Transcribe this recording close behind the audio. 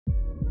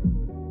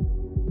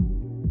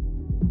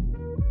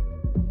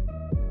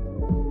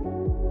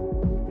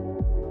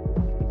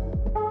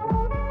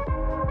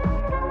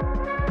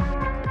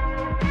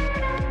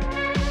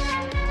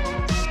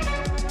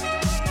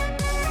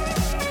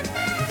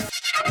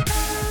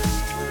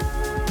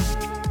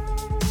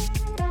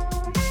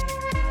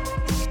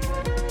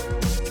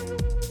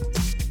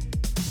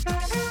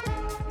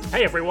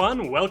Hey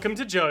everyone, welcome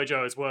to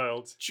JoJo's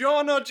World.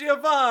 Giorno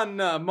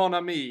Giovanna, mon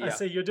ami. I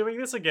see you're doing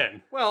this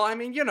again. Well, I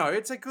mean,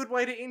 it's a good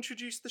way to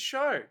introduce the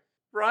show,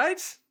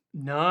 right?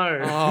 No.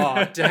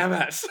 Oh, damn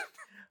it.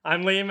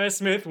 I'm Liam S.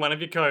 Smith, one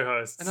of your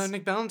co-hosts. And I'm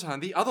Nick Ballantyne,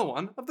 the other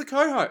one of the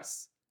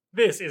co-hosts.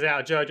 This is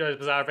our JoJo's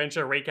Bizarre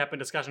Adventure recap and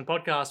discussion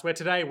podcast, where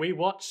today we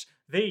watch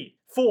the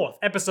 4th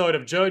episode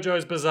of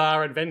JoJo's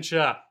Bizarre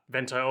Adventure,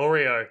 Vento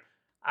Oreo,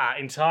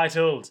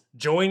 entitled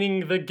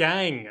Joining the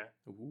Gang,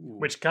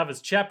 which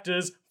covers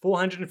chapters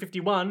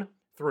 451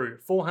 through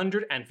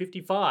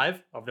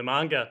 455 of the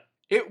manga.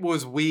 It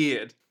was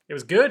weird. It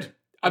was good.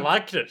 I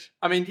liked it.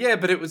 I mean, yeah,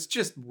 but it was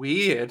just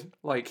weird.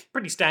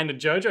 Pretty standard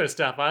JoJo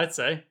stuff, I'd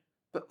say.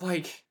 But,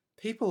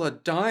 people are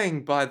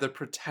dying by the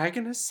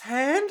protagonist's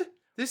hand?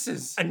 This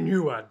is... A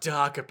newer,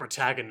 darker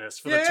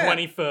protagonist for the Yeah.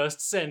 21st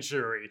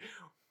century.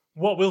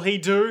 What will he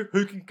do?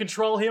 Who can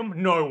control him?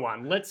 No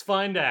one. Let's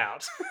find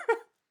out.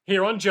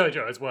 Here on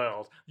JoJo's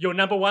World, your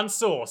number one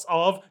source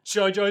of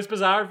JoJo's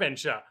Bizarre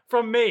Adventure,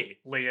 from me,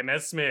 Liam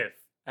S. Smith.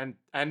 And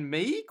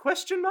me?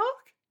 Question mark?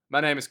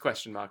 My name is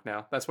question mark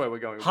now. That's where we're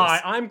going with Hi,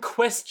 this. I'm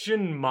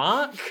question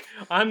mark.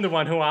 I'm the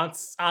one who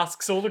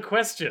asks all the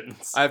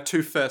questions. I have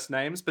two first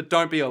names, but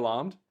don't be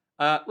alarmed.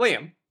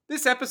 Liam,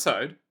 this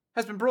episode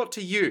has been brought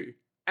to you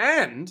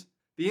and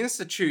the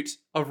Institute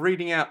of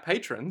Reading Out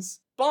Patrons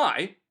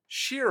by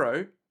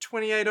Shiro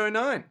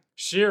 2809.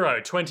 Shiro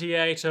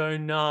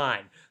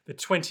 2809, the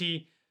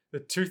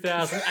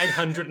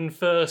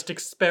 2801st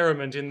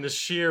experiment in the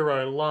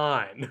Shiro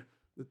line.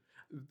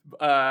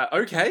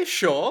 Okay,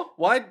 sure.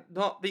 Why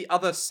not the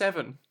other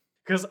 7?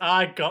 Because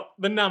I got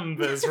the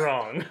numbers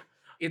wrong.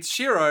 It's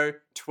Shiro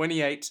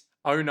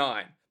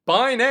 2809.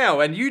 Buy now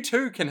and you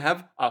too can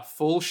have a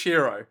full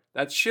Shiro.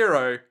 That's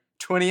Shiro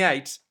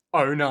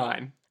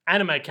 2809.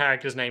 Anime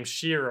characters named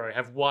Shiro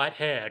have white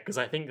hair, because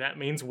I think that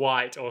means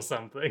white or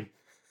something.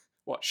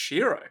 What,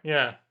 Shiro?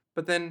 Yeah.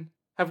 But then,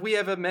 have we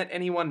ever met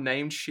anyone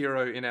named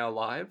Shiro in our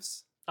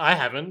lives? I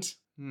haven't.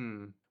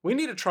 We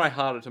need to try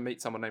harder to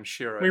meet someone named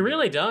Shiro. We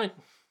really don't.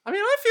 I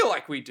mean, I feel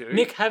like we do.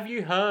 Nick, have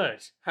you heard?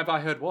 Have I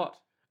heard what?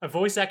 A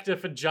voice actor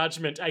for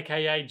Judgment,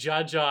 aka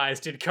Judge Eyes,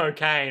 did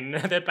cocaine.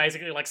 They're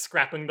basically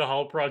scrapping the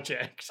whole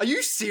project. Are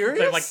you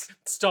serious? They've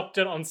stopped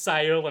it on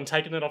sale and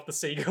taken it off the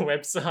Sega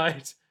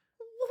website.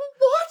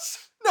 What?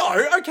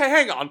 No, okay,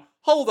 hang on.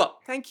 Hold up.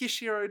 Thank you,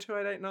 Shiro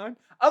 2889.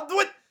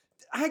 What?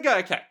 Hang on,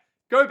 okay.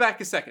 Go back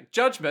a second.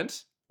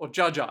 Judgment, or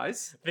Judge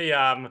Eyes. The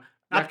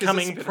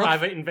upcoming spin-off.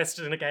 private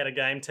investigator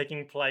game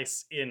taking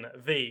place in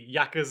the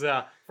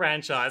Yakuza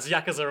franchise.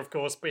 Yakuza, of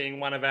course, being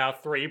one of our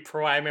 3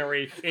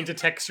 primary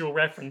intertextual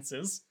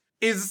references.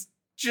 Is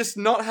just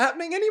not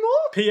happening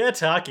anymore? Pierre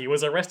Taki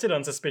was arrested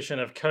on suspicion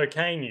of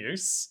cocaine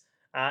use,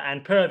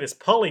 and per this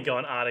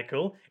Polygon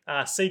article,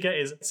 Sega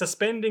is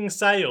suspending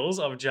sales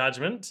of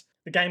Judgment.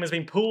 The game has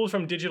been pulled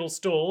from digital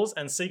stores,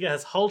 and Sega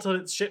has halted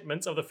its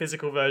shipments of the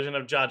physical version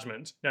of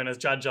Judgment, known as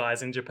Judge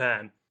Eyes in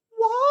Japan.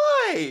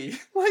 Why?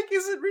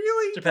 Is it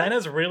really? Japan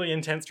has really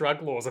intense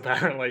drug laws,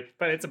 apparently,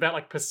 but it's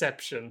about,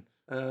 perception.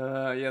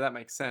 Yeah, that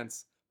makes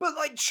sense. But,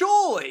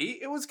 surely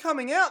it was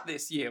coming out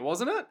this year,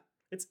 wasn't it?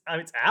 It's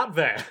out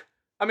there.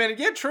 I mean,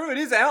 yeah, true, it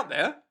is out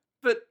there.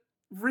 But,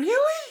 really?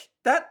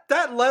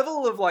 That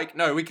level of,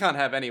 no, we can't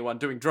have anyone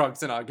doing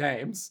drugs in our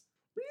games.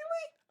 Really?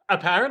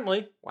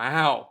 Apparently.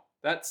 Wow.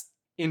 That's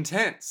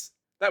intense.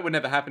 That would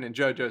never happen in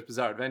JoJo's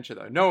Bizarre Adventure,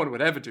 though. No one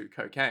would ever do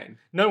cocaine.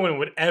 No one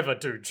would ever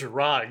do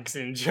drugs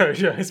in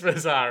JoJo's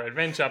Bizarre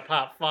Adventure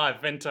Part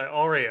 5 Vento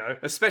Oreo.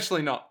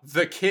 Especially not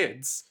the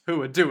kids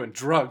who are doing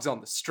drugs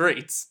on the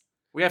streets.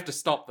 We have to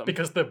stop them.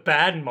 Because the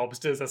bad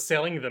mobsters are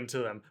selling them to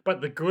them,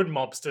 but the good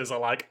mobsters are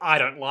like, I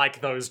don't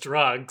like those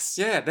drugs.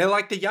 Yeah, they're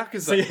like the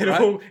Yakuza, See,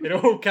 it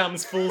all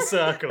comes full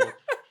circle.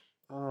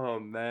 Oh,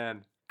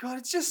 man. God,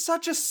 it's just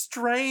such a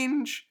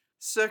strange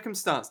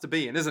circumstance to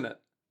be in, isn't it?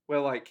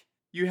 Where,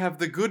 you have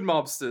the good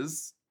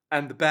mobsters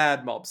and the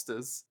bad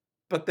mobsters,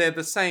 but they're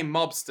the same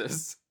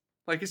mobsters.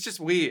 It's just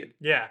weird.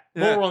 Yeah,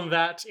 Yeah. more on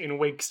that in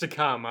weeks to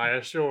come, I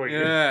assure you.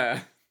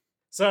 Yeah.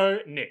 So,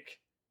 Nick,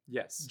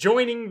 Yes.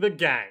 joining the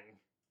gang.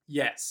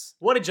 Yes.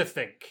 What did you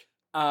think?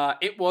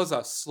 It was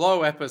a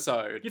slow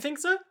episode. You think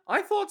so?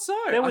 I thought so.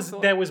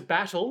 There was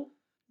battle.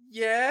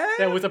 Yeah?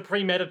 There was a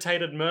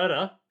premeditated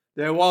murder.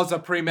 There was a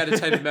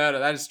premeditated murder,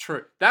 that is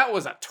true. That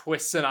was a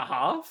twist and a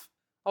half.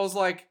 I was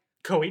like,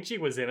 Koichi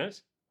was in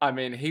it. I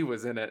mean, he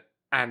was in it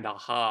and a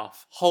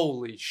half.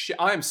 Holy shit.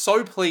 I am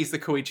so pleased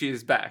that Koichi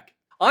is back.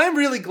 I am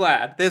really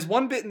glad. There's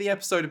one bit in the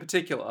episode in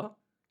particular.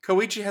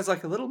 Koichi has a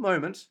little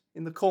moment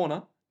in the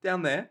corner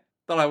down there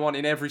that I want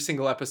in every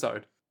single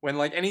episode. When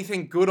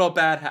anything good or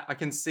bad, I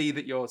can see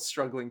that you're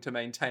struggling to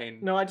maintain.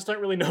 No, I just don't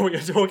really know what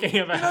you're talking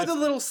about. You know the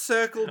little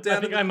circle down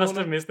I think in the I must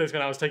corner? have missed this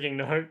when I was taking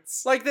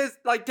notes. There's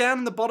down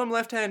in the bottom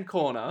left-hand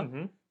corner,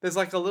 Mhm. there's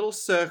a little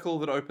circle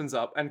that opens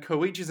up and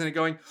Koichi's in it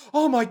going,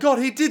 oh my god,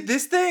 he did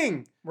this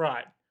thing!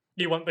 Right.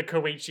 You want the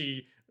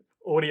Koichi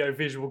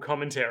audio-visual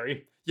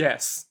commentary.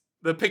 Yes.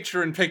 The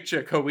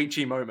picture-in-picture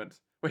Koichi moment.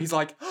 Where he's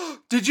like, oh,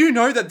 did you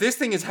know that this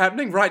thing is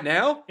happening right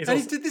now? He's And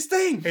also- he did this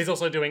thing! He's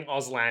also doing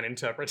Auslan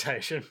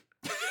interpretation.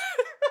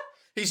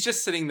 He's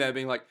just sitting there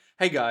being like,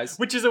 hey guys.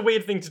 Which is a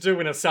weird thing to do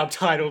in a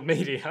subtitled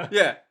media.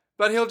 Yeah.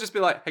 But he'll just be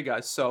like, hey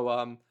guys,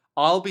 so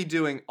I'll be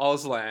doing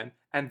Auslan,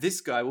 and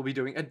this guy will be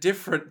doing a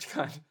different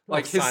kind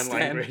like his sign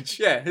stand. language.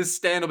 Yeah, his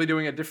stand will be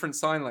doing a different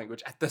sign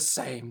language at the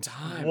same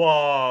time.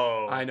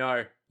 Whoa. I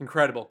know.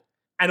 Incredible.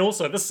 And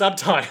also, the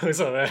subtitles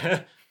are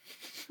there.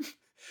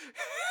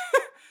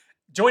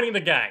 Joining the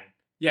gang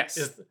Yes.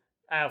 is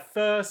our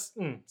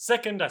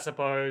second, I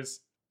suppose.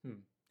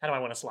 How do I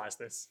want to slice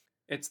this?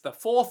 It's the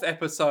 4th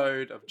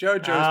episode of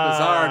JoJo's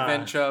Bizarre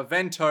Adventure,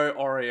 Vento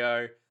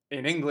Oreo,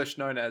 in English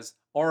known as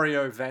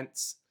Oreo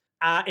Vents.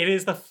 It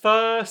is the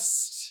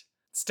first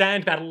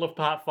stand battle of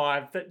part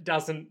 5 that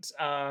doesn't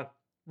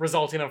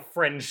result in a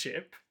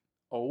friendship.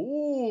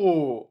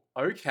 Oh,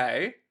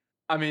 okay.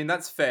 I mean,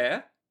 that's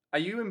fair. Are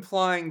you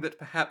implying that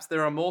perhaps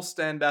there are more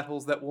stand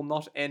battles that will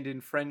not end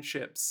in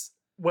friendships?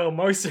 Well,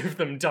 most of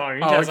them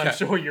don't, Oh, as I'm okay.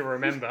 sure you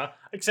remember.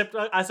 Except,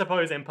 I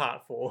suppose, in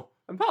part 4.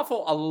 In part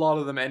 4, a lot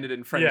of them ended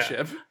in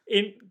friendship.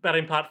 But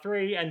in part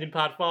 3 and in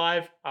part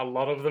 5, a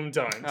lot of them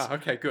don't. Oh,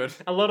 okay, good.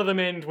 A lot of them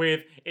end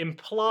with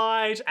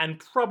implied and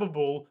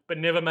probable, but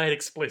never made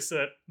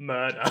explicit,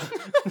 murder.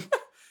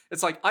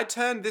 It's like, I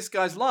turned this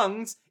guy's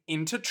lungs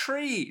into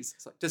trees.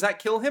 It's like, does that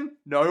kill him?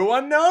 No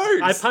one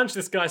knows. I punched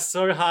this guy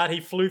so hard he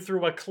flew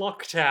through a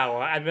clock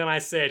tower, and then I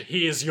said,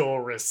 "Here's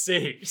your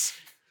receipt."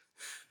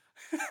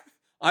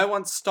 I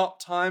once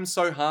stopped time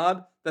so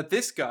hard that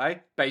this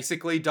guy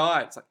basically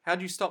died. It's like,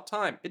 how'd you stop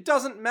time? It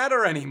doesn't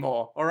matter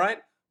anymore, all right?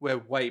 We're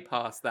way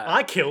past that.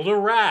 I killed a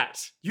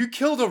rat. You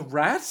killed a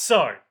rat?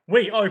 So,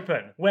 we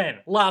open when,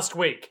 last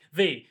week,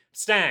 the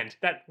stand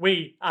that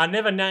we are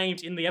never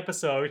named in the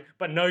episode,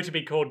 but know to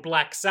be called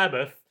Black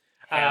Sabbath,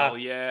 Hell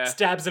yeah.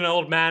 stabs an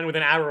old man with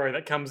an arrow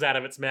that comes out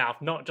of its mouth.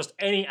 Not just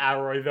any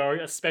arrow,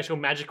 though, a special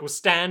magical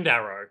stand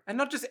arrow. And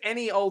not just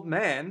any old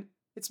man,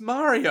 it's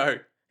Mario.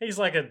 He's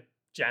like a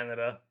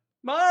janitor.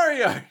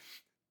 Mario!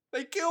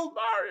 They killed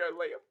Mario,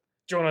 Liam.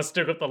 Do you want to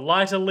still got the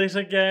lighter lit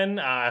again?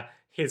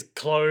 His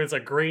clothes are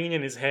green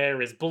and his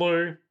hair is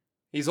blue.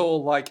 He's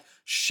all like,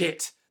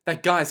 shit,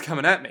 that guy's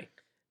coming at me.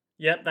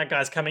 Yep, that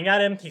guy's coming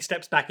at him. He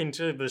steps back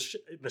into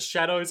the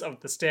shadows of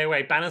the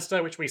stairway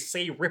banister, which we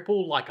see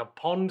ripple like a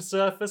pond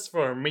surface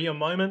for a mere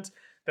moment.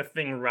 The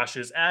thing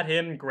rushes at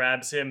him,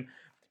 grabs him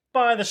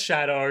by the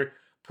shadow,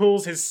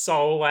 pulls his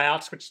soul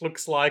out, which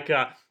looks like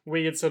a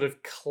weird sort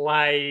of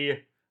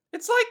clay.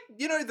 It's like,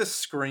 you know, the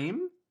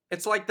Scream?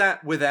 It's like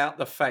that without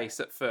the face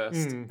at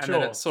first. And then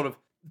sure. it sort of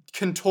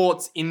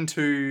contorts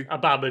into, A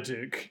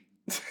Babadook.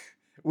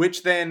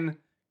 which then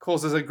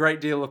causes a great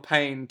deal of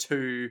pain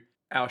to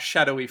our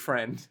shadowy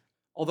friend.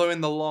 Although in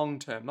the long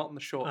term, not in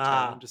the short term,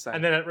 I'm just saying.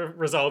 And then it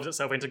resolves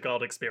itself into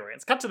Gold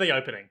Experience. Cut to the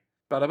opening.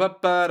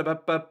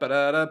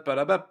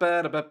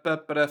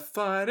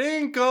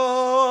 Fighting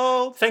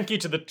gold. Thank you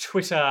to the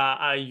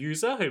Twitter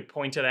user who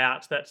pointed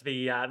out that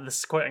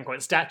this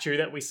quote-unquote statue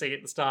that we see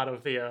at the start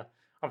of the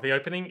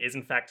opening is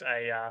in fact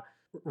a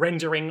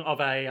rendering of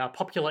a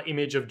popular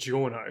image of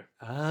Giorno.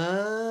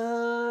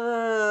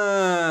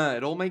 Ah,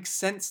 it all makes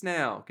sense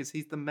now because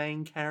he's the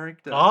main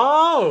character.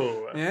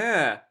 Oh!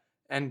 Yeah,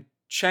 and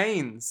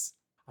chains.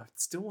 I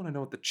still want to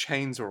know what the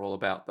chains are all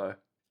about though,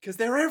 because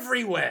they're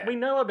everywhere. We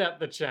know about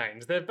the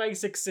chains. They're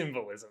basic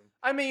symbolism.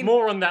 I mean,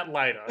 More on that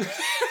later.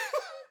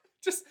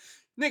 just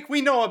Nick,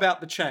 we know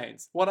about the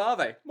chains. What are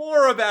they?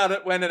 More about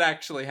it when it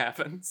actually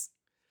happens.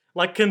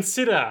 Like,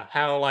 consider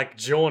how, like,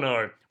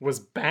 Giorno was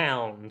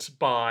bound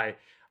by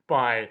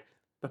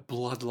The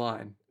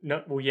bloodline.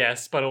 no, well,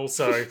 yes, but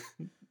also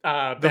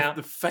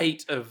The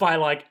fate of by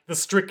like the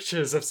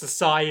strictures of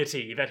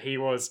society that he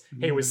was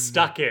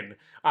stuck in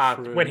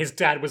True. when his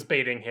dad was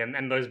beating him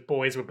and those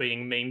boys were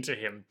being mean to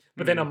him.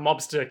 But then a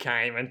mobster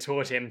came and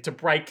taught him to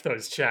break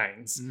those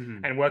chains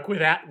and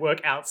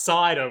work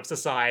outside of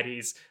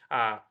society's.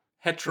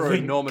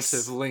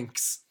 heteronormative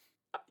links.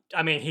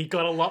 I mean, he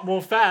got a lot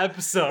more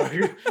fab, so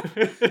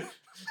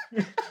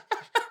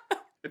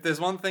If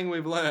there's one thing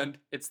we've learned,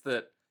 it's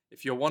that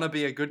if you want to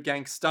be a good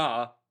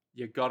gangster,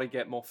 you gotta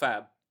get more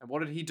fab. And what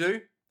did he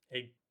do?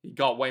 he He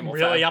got way more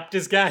really fab. upped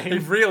his He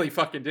game. really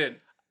fucking did.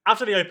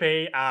 After the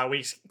OP,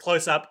 we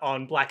close up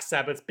on Black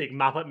Sabbath's big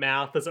Muppet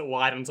mouth as it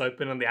widens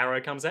open and the arrow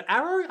comes out.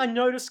 Arrow, I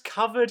noticed,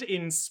 covered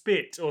in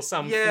spit or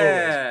some fluid.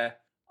 Yeah.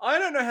 I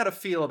don't know how to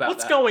feel about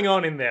What's that. going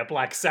on in there,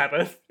 Black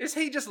Sabbath? Is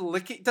he just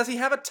licking? Does he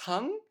have a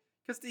tongue?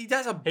 Because he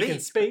has a beak. He can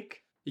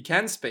speak. He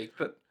can speak,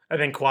 but And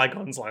then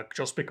Qui-Gon's like,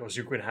 just because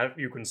you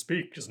can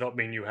speak does not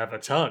mean you have a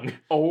tongue.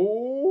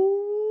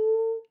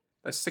 oh,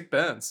 those sick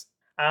burns.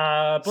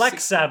 Black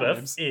 6 Sabbath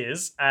times.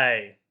 is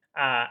a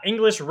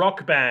English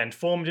rock band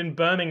formed in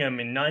Birmingham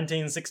in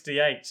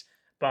 1968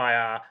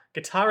 by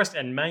guitarist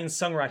and main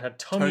songwriter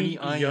Tony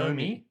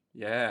Iommi.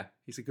 Yeah,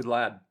 he's a good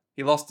lad.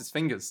 He lost his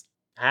fingers.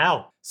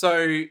 How?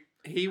 So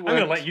he I'm worked...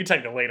 going to let you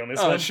take the lead on this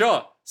Oh, one.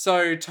 sure.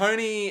 So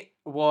Tony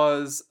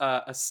was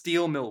a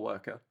steel mill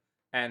worker,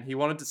 and he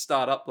wanted to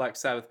start up Black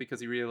Sabbath because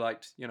he really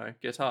liked,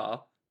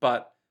 guitar.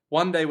 But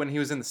one day when he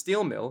was in the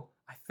steel mill,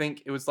 I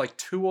think it was like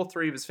 2 or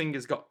 3 of his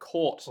fingers got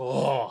caught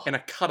Oh. in a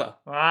cutter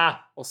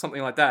Ah. or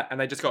something like that, and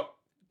they just got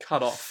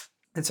cut off.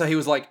 And so he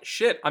was like,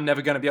 shit, I'm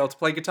never going to be able to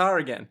play guitar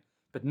again.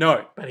 But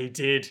no, But he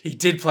did. he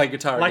did play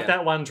guitar Like again.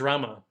 that one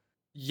drummer.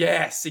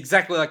 Yes,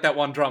 exactly like that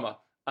one drummer.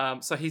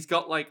 So he's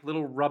got like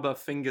little rubber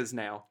fingers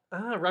now.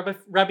 Ah,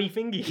 rubby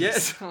fingies.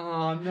 Yes.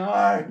 Oh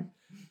no.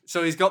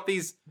 So he's got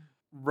these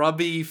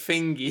rubby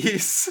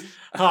fingies.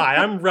 Hi,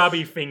 I'm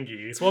Rubby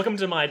Fingies. Welcome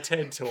to my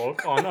TED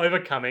Talk on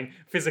overcoming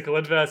physical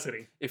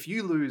adversity. If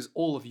you lose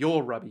all of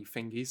your rubby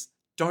fingies,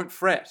 don't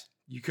fret.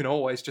 You can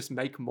always just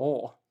make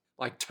more.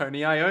 Like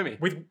Tony Iommi.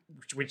 With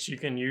which you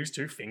can use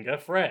to finger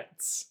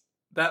frets.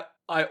 That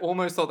I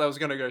almost thought that was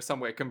going to go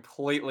somewhere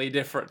completely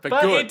different, but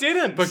But good. it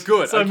didn't. But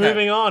good, So okay.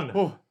 moving on.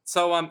 Oh.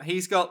 So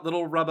he's got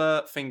little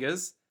rubber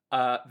fingers.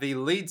 The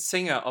lead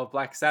singer of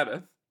Black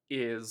Sabbath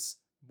is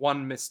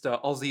one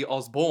Mr. Ozzy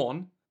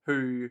Osbourne,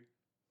 who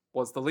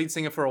was the lead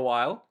singer for a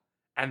while.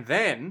 And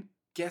then,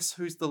 guess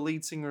who's the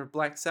lead singer of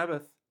Black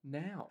Sabbath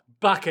now?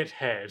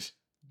 Buckethead.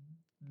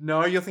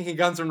 No, you're thinking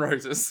Guns N'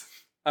 Roses.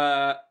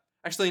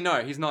 Actually,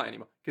 no, he's not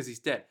anymore, because he's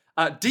dead.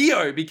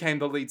 Dio became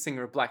the lead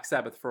singer of Black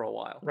Sabbath for a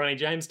while. Ronnie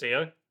James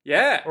Dio.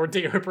 Yeah. Or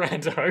Dio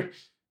Brando.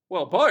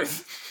 Well,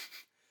 both.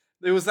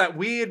 There was that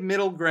weird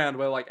middle ground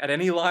where, like, at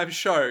any live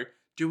show,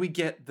 do we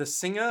get the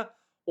singer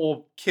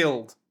or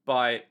killed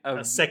by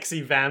A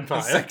sexy vampire.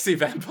 a sexy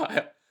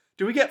vampire?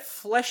 Do we get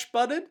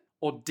flesh-butted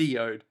or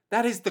Dio'd?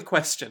 That is the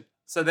question.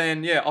 So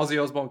then, yeah,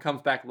 Ozzy Osbourne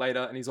comes back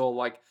later and he's all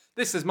like,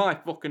 this is my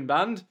fucking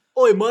band.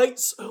 Oi,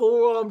 mates.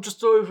 Oh, I'm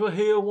just over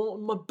here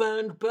wanting my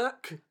band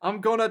back. I'm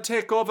gonna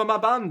take over my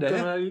band, eh?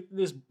 Gonna eat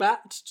this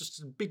bat.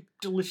 Just a big,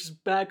 delicious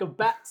bag of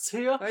bats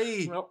here.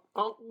 Hey.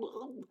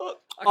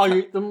 I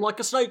eat them like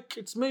a snake.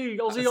 It's me,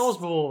 Ozzy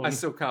Osbourne. I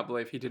still can't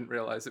believe he didn't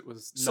realise it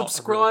was not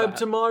Subscribe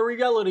to my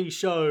reality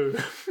show.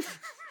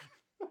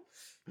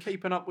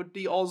 Keeping up with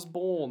the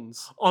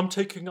Osbournes. I'm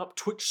taking up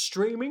Twitch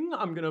streaming.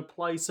 I'm going to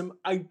play some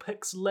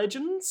Apex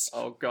Legends.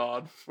 Oh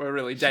god, we're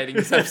really dating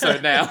this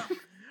episode now.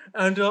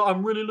 And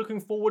I'm really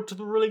looking forward to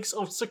the release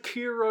of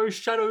Sekiro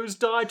Shadows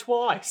Die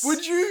Twice.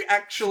 Would you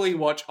actually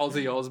watch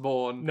Ozzy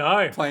Osbourne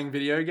No. playing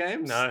video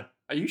games? No.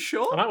 Are you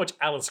sure? I might watch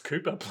Alice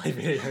Cooper play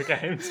video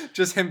games.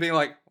 Just him being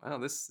like, wow,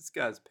 this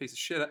guy's a piece of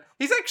shit.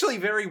 He's actually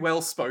very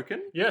well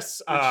spoken.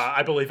 Yes,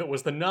 I believe it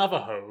was the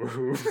Navajo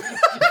who,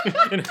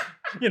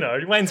 you know,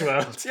 Wayne's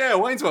World. Yeah,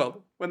 Wayne's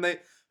World. Who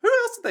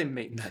else did they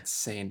meet in that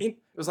scene? It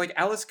was like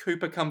Alice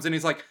Cooper comes in,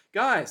 he's like,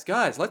 guys,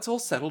 let's all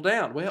settle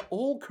down. We're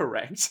all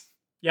correct.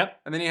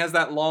 Yep, And then he has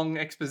that long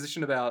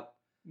exposition about,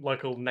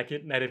 local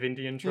Native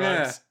Indian yeah,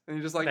 tribes. and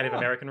you're just like, Native oh.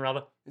 American,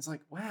 rather. It's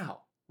like,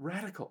 wow,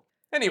 radical.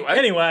 Anyway,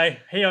 Anyway,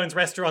 he owns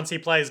restaurants, he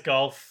plays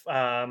golf.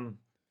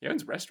 he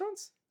owns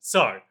restaurants?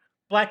 So,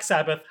 Black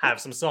Sabbath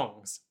have some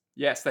songs.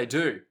 Yes, they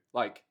do.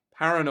 Like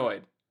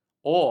Paranoid,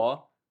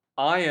 or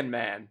Iron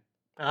Man,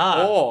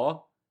 Ah,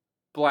 or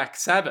Black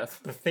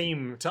Sabbath. the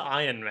theme to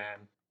Iron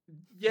Man.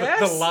 Yes.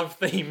 The love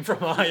theme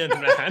from Iron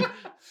Man.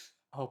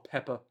 Oh,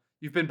 Pepper,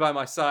 you've been by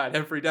my side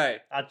every day.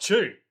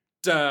 Achoo.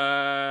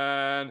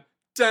 Dun,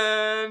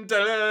 dun,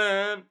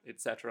 dun,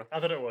 etc. I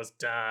thought it was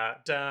da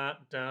da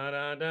da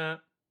da da.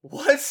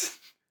 What?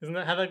 Isn't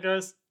that how that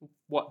goes?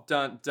 What?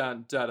 Dun,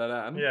 dun, dun, dun,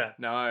 dun? Yeah.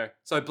 No.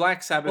 So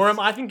Black Sabbath. Or am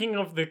I thinking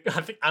of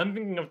I'm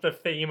thinking of the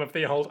theme of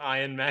the old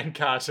Iron Man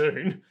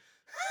cartoon.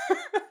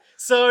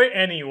 So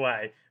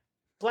anyway,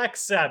 Black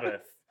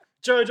Sabbath,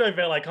 Jojo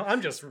Vele.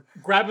 I'm just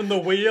grabbing the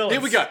wheel.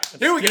 Here we go.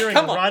 and Here we go. steering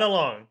Come on. right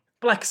along.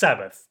 Black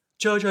Sabbath,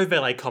 Jojo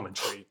Vele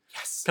commentary.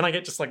 Yes. Can I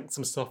get just like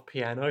some soft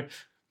piano?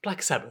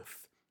 Black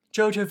Sabbath,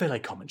 Jojo Vele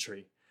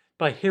commentary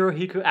by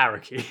Hirohiko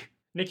Araki.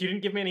 Nick, you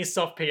didn't give me any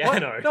soft What?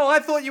 piano. No, I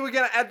thought you were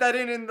going to add that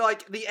in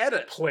like the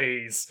edit.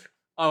 Please.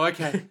 Oh,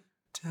 okay.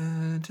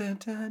 Dun, dun,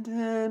 dun,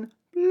 dun.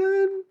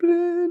 Blun,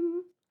 blun.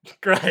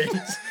 Great.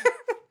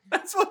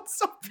 That's what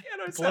soft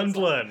piano Blun sounds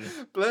blun.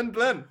 like. Blun,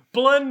 blun.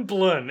 Blun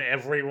blun,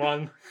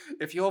 everyone.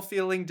 If you're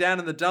feeling down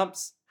in the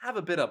dumps, have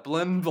a bit of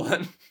blun,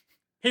 blun.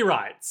 He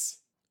writes,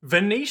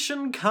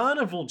 Venetian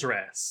carnival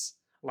dress,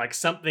 like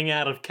something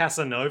out of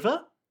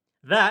Casanova?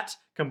 That,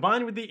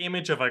 combined with the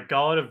image of a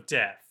god of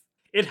death.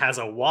 It has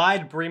a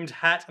wide-brimmed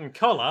hat and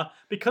collar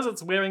because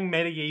it's wearing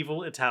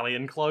medieval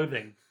Italian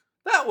clothing.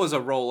 That was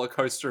a roller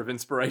coaster of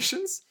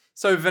inspirations.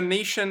 So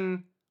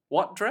Venetian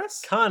what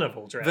dress?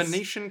 Carnival dress.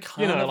 Venetian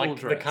carnival You know, like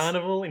dress. the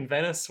carnival in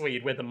Venice where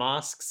you'd wear the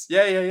masks.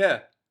 Yeah.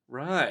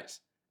 Right.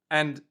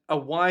 And a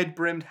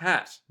wide-brimmed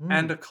hat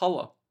and a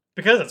collar.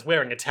 Because it's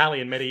wearing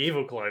Italian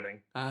medieval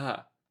clothing.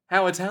 Ah,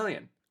 how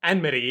Italian.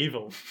 And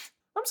medieval.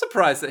 I'm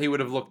surprised that he would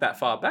have looked that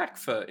far back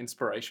for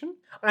inspiration.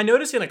 I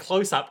noticed in a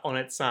close-up on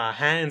its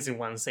hands in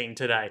one scene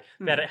today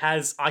that it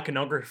has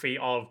iconography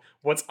of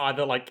what's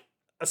either like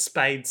a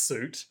spade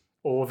suit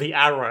or the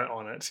arrow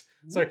on it.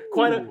 So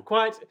Ooh.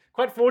 quite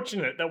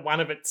fortunate that one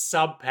of its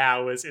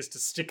sub-powers is to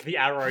stick the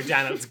arrow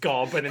down its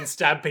gob and then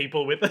stab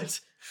people with it.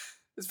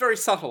 It's very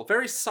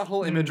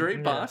subtle imagery,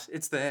 yeah. but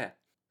it's there.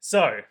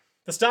 So,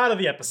 the start of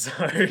the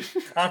episode,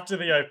 after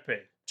the OP,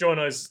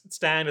 Jono's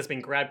stand has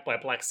been grabbed by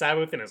Black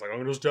Sabbath and it's like, I'm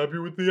gonna stab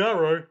you with the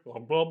arrow. Blah,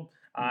 blah.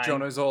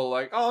 Jono's all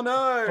like, oh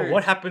no! But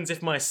what happens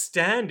if my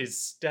stand is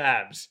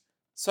stabbed?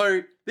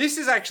 So this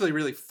is actually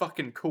really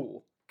fucking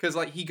cool. Because,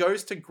 like, he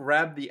goes to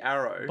grab the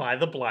arrow By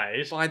the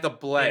blade. by the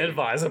blade.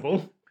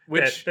 Inadvisable.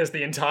 Which, There's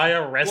the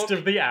entire rest Look,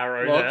 of the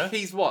arrow there.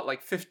 he's what,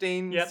 like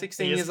 15, Yep,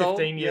 16 he is years old?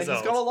 15 years He's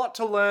old. got a lot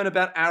to learn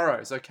about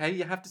arrows, okay?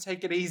 You have to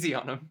take it easy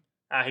on him.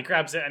 He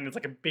grabs it and there's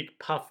like a big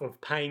puff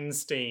of pain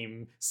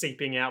steam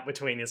seeping out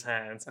between his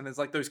hands. And there's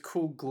like those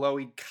cool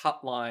glowy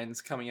cut lines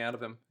coming out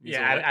of him. He's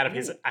Yeah, all like, out of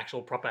his "Ooh."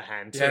 actual proper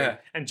hand too. Yeah.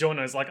 And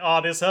Giorno's like,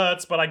 oh, this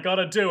hurts, but I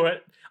gotta do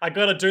it. I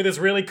gotta do this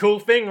really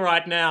cool thing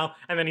right now.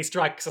 And then he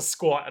strikes a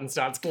squat and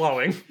starts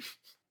glowing.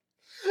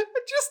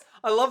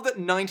 I love that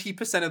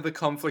 90% of the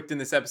conflict in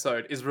this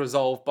episode is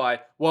resolved by,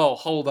 whoa,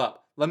 hold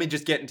up. Let me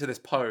just get into this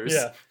pose.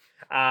 Yeah.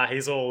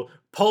 He's all,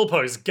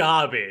 Polpo's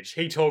garbage.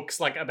 He talks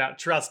like about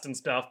trust and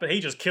stuff, but he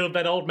just killed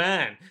that old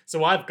man.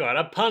 So I've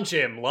gotta punch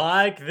him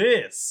like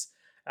this.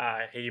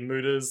 He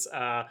mutters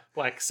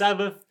Black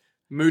Sabbath.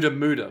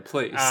 Muda,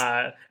 please.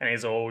 And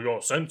he's all,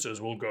 your senses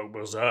will go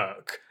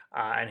berserk.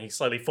 And he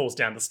slowly falls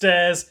down the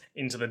stairs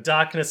into the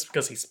darkness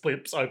because he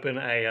splits open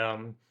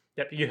a,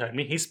 yep, you heard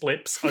me. He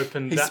splits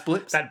open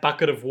that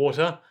bucket of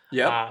water.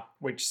 Yep.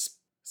 Which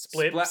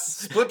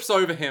splits. Splips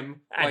over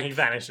him. And he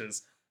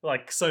vanishes.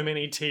 Like so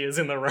many tears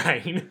in the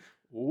rain.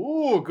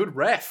 Ooh, good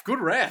ref.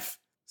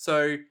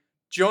 So,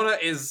 Giorno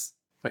is...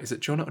 Wait, is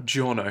it Giorno or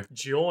Giorno?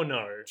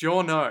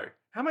 Giorno.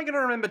 How am I going to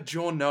remember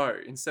Giorno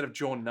instead of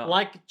Giorno?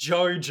 Like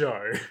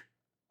Jojo.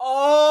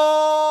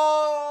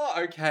 Oh,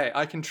 okay.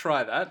 I can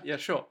try that. Yeah,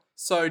 sure.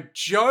 So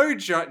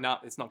Jojo... No,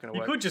 it's not going to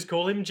You work. could just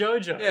call him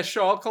Jojo. Yeah,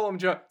 sure. I'll call him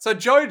Joe. So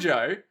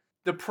Jojo,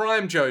 the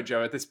prime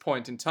Jojo at this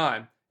point in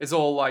time, is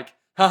all like,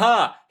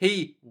 haha,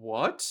 he's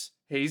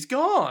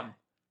gone.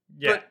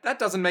 Yeah. But that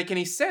doesn't make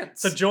any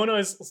sense. So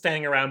Giorno's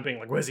standing around being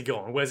like, where's he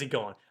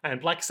gone? And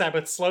Black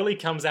Sabbath slowly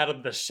comes out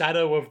of the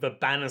shadow of the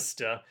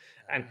banister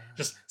and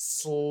just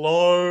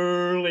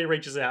slowly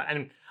reaches out.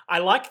 And I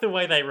like the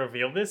way they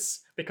reveal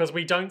this because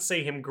we don't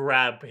see him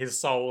grab his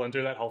soul and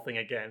do that whole thing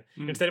again.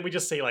 Instead, we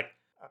just see like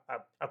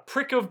a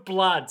prick of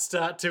blood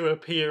start to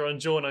appear on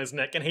Giorno's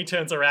neck, and he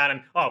turns around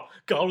and, oh,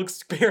 gold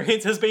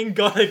experience has been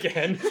got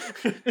again.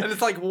 And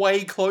it's like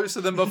way closer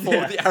than before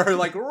with the arrow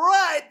like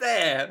right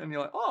there. And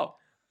you're like, oh.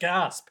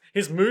 Gasp.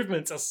 His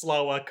movements are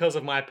slower because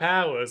of my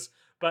powers,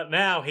 but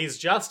now he's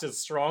just as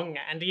strong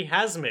and he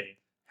has me.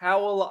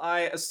 How will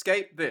I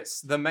escape this?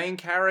 The main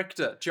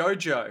character,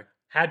 Jojo.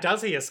 How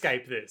does he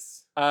escape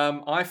this?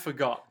 I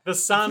forgot. The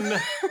sun,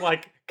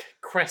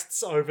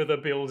 crests over the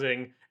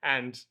building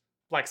and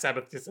Black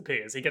Sabbath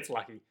disappears. He gets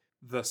lucky.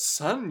 The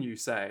sun, you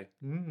say?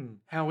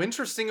 How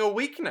interesting a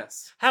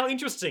weakness. How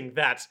interesting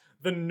that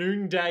the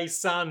noonday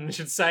sun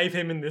should save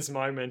him in this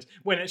moment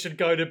when it should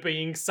go to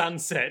being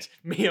sunset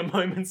mere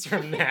moments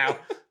from now.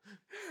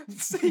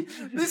 See,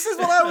 this is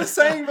what I was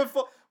saying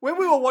before. When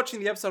we were watching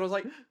the episode, I was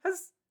like,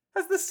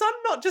 has the sun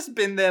not just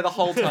been there the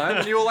whole time?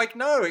 And you were like,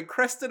 no, it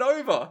crested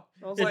over.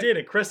 I was did.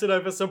 It crested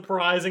over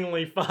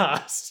surprisingly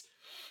fast.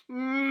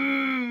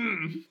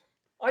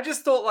 I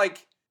just thought,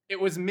 like, it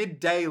was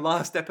midday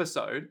last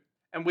episode,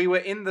 and we were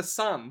in the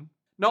sun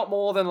not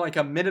more than, like,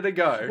 a minute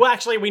ago. Well,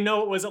 actually, we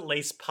know it was at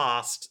least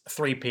past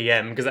 3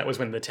 p.m. because that was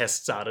when the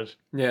test started.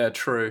 Yeah,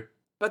 true.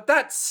 But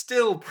that's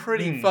still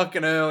pretty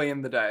fucking early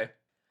in the day.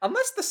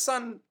 Unless the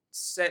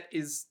sunset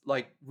is,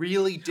 like,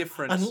 really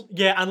different.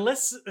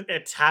 Unless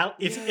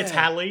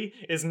Italy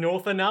is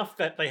north enough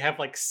that they have,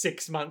 like,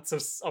 6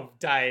 months of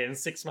day and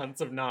 6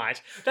 months of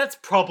night. That's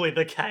probably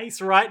the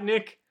case, right,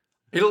 Nick?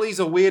 Italy's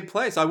a weird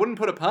place. I wouldn't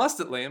put it past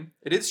it, Liam.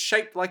 It is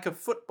shaped like a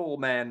football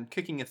man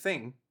kicking a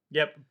thing.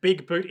 Yep,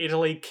 Big Boot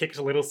Italy kicked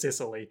Little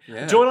Sicily.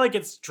 Yeah. Giorno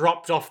gets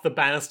dropped off the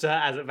banister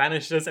as it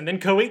vanishes, and then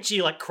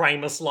Koichi, like,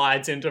 Kramer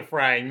slides into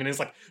frame and is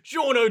like,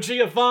 Giorno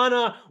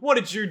Giovanna, what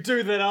did you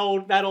do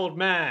to that old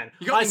man?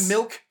 You got any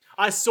milk?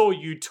 I saw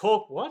you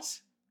talk,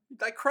 what?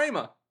 Like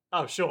Kramer.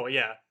 Oh, sure,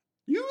 yeah.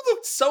 You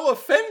looked so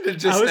offended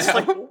just I was now.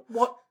 like,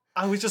 what?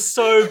 I was just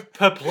so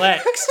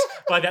perplexed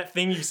by that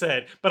thing you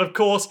said. But of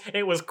course,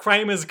 it was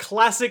Kramer's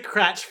classic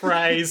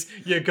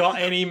catchphrase, you got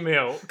any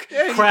milk?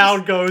 Yeah,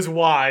 Crowd goes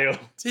wild.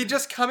 He'd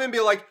just come in and be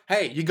like,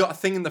 hey, you got a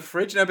thing in the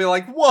fridge? And I'd be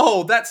like,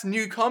 whoa, that's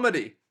new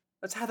comedy.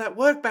 That's how that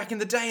worked back in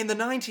the day in the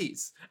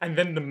 90s. And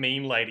then the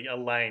mean lady,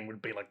 Elaine,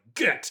 would be like,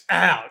 get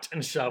out,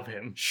 and shove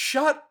him.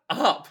 Shut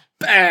up.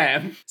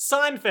 Bam.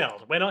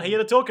 Seinfeld. We're not here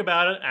to talk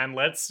about it, and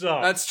let's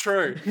stop. That's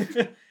true.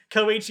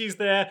 Koichi's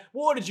there.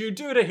 What did you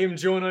do to him,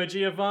 Giorno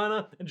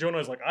Giovanna? And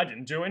Giorno's like, I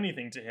didn't do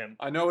anything to him.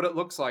 I know what it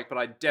looks like, but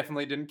I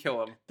definitely didn't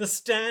kill him. The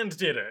stand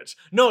did it.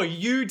 No,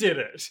 you did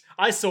it.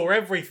 I saw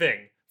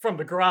everything from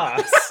the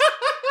grass.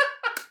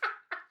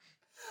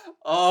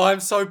 Oh,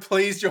 I'm so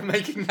pleased you're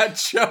making that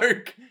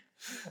joke.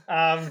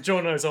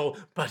 Giorno's all,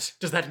 but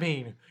does that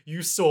mean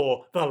you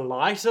saw the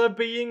lighter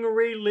being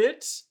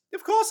relit?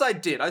 Of course I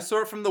did. I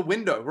saw it from the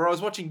window where I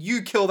was watching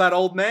you kill that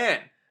old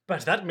man.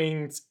 But that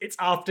means it's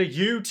after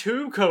you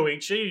too,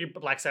 Koichi.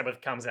 Black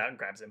Sabbath comes out and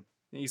grabs him.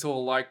 He's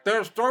all like,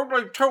 there's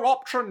only 2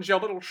 options, you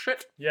little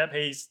shit. Yep,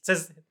 he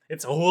says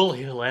it's all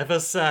he'll ever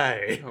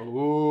say.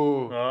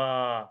 Ooh.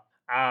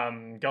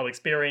 Gold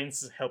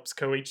experience helps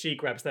Koichi,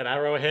 grabs that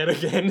arrowhead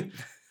again.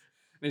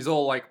 he's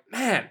all like,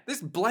 man,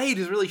 this blade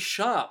is really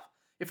sharp.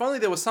 If only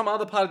there was some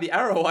other part of the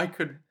arrow I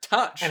could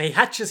touch. And he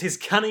hatches his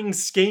cunning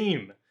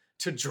scheme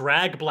to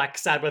drag Black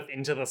Sabbath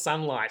into the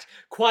sunlight.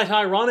 Quite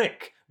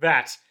ironic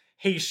that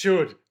he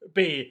should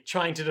be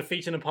trying to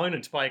defeat an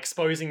opponent by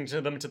exposing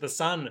them to the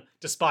sun,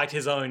 despite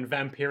his own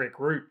vampiric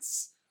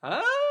roots.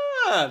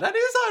 Ah, that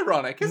is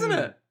ironic, isn't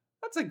it?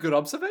 That's a good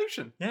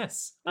observation.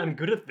 Yes, I'm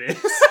good at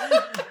this.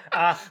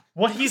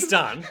 What he's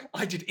done,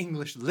 I did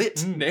English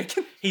lit, Nick.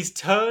 he's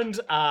turned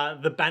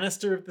the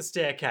banister of the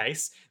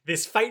staircase,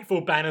 this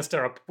fateful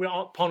banister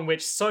upon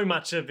which so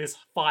much of this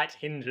fight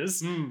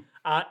hinges,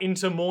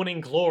 into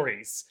morning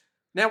glories.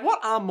 Now,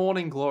 what are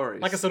morning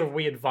glories? Like a sort of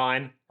weird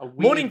vine. weird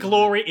Morning vine.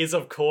 Glory is,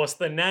 of course,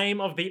 the name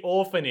of the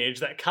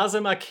orphanage that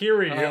Kazuma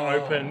Kiryu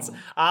opens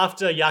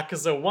after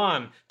Yakuza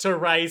 1 to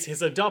raise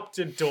his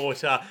adopted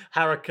daughter,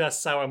 Haruka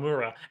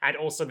Sawamura, and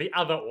also the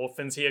other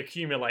orphans he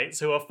accumulates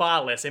who are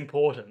far less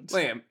important.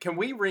 Liam, can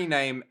we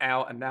rename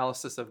our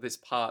analysis of this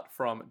part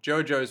from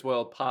JoJo's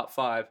World Part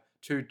 5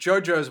 to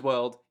JoJo's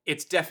World,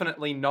 It's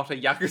Definitely Not a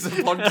Yakuza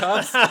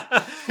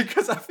Podcast?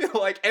 Because I feel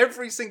like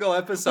every single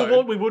episode... Well,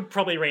 what we would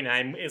probably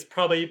rename is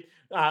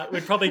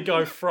we'd probably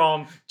go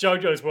from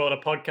JoJo's World, a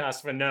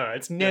podcast for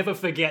nerds. Never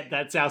forget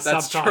that's our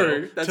subtitle.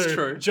 True. That's to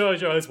true.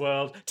 JoJo's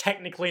World,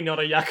 technically not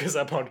a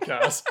Yakuza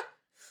podcast.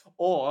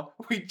 Or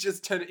we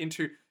just turn it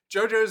into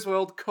JoJo's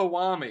World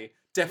Kiwami.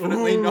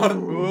 Definitely not...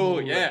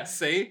 Ooh, yeah,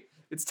 see?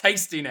 It's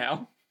tasty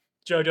now.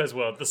 JoJo's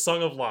World, the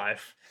Song of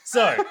Life.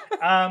 So,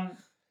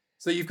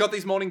 So you've got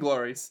these morning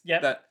glories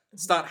that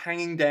start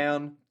hanging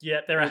down.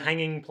 yeah, they're a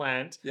hanging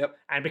plant. Yep.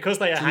 And because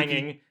they are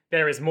hanging,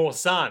 there is more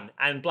sun.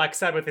 And Black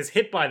Sabbath is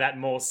hit by that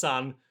more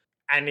sun.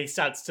 And he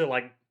starts to,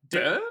 like,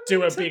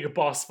 do a big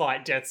boss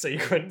fight death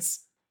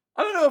sequence.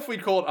 I don't know if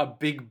we'd call it a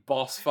big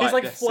boss fight. He's,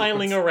 like, death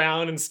flailing sequence.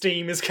 around and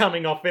steam is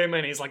coming off him.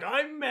 And he's like,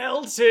 I'm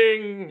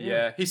melting.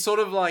 Yeah, he's sort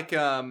of like,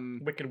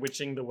 Wicked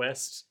Witching the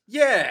West.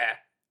 yeah,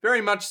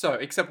 very much so,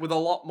 except with a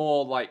lot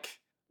more, like,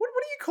 what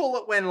do you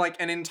call it when, like,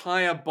 an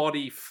entire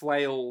body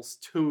flails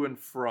to and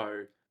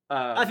fro?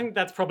 I think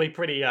that's probably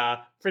pretty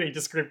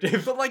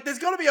descriptive. But, like, there's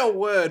got to be a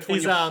word for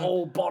your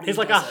whole body. He's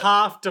like a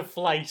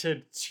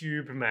half-deflated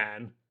tube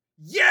man.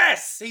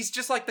 Yes! He's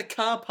just like the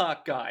car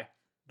park guy.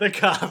 The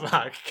car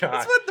park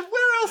guy.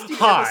 Where else do you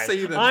Hi, ever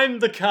see them? I'm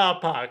the car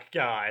park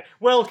guy.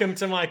 Welcome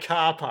to my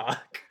car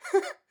park.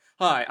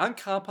 Hi, I'm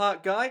car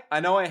park guy. I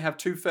know I have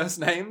 2 first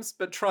names,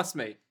 but trust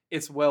me,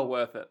 it's well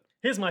worth it.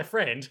 Here's my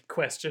friend,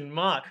 question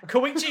mark.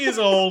 Koichi is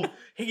all,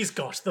 he's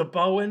got the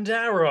bow and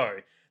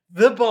arrow.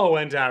 The bow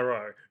and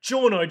arrow.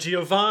 Giorno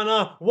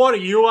Giovanna, what are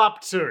you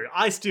up to?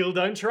 I still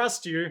don't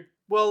trust you.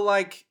 Well,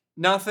 like,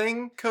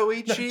 nothing,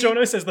 Koichi?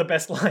 Giorno says the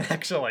best line,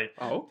 actually.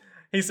 Oh?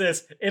 He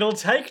says, it'll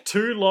take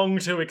too long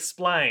to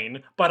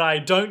explain, but I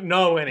don't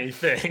know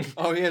anything.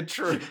 Oh, yeah,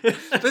 true.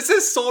 This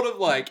is sort of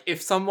like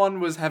if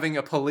someone was having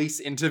a police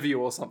interview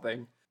or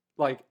something,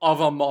 like, of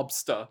a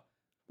mobster.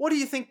 What do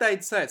you think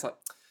they'd say? It's like,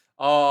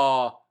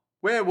 oh,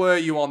 where were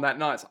you on that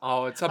night?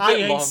 Oh, it's a bit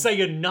I long. ain't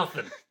saying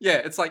nothing. Yeah,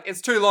 it's like,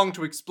 it's too long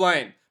to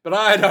explain, but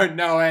I don't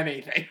know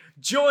anything.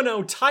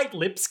 Giorno Tight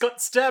Lips got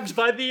stabbed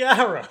by the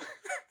arrow.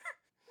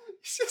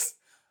 It's just,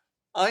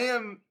 I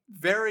am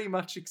very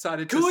much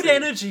excited to Good see.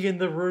 energy in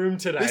the room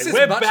today. This is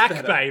We're much back,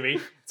 better. baby.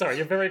 Sorry,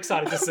 you're very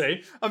excited to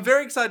see. I'm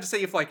very excited to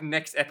see if, like,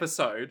 next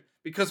episode,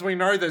 because we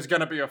know there's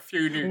going to be a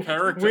few new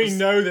characters. We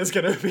know there's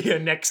going to be a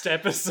next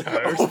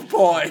episode. Oh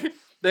boy.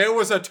 There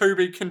was a to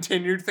be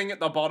continued thing at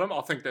the bottom.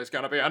 I think there's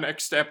going to be a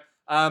next step.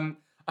 I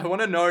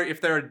want to know if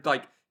there are,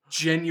 like,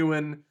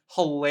 genuine,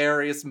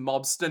 hilarious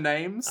mobster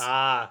names.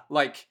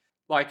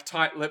 Like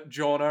Tight Lip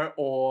Giorno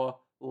or,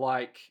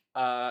 like,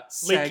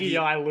 Leaky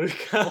Eye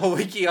Luca. Or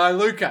Leaky Eye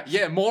Luca.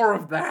 Yeah, more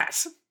of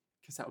that.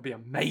 Because that would be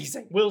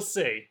amazing. We'll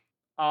see.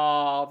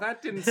 Oh,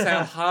 that didn't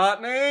sound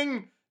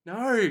heartening.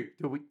 No.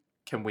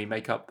 Can we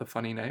make up the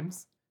funny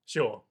names?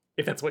 Sure,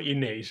 if that's what you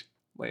need.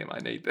 Liam, I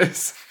need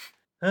this.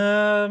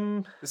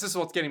 This is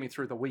what's getting me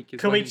through the week.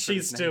 Is learning through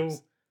these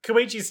names.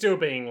 Koichi's still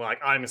being like,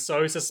 I'm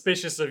so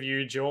suspicious of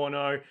you,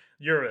 Giorno.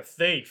 You're a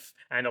thief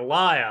and a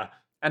liar.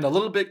 And a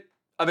little bit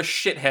of a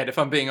shithead, if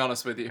I'm being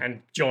honest with you.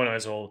 And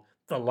Giorno's all,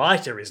 the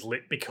lighter is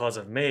lit because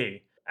of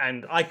me.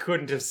 And I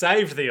couldn't have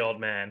saved the old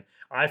man.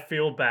 I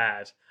feel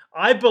bad.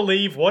 I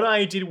believe what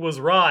I did was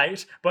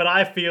right, but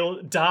I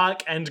feel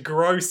dark and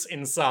gross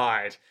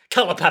inside.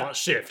 Color palette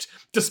shift.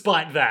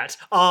 Despite that,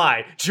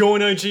 I,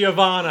 Giorno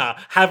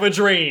Giovanna, have a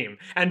dream.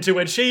 And to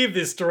achieve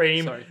this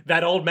dream,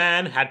 that old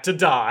man had to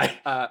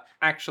die.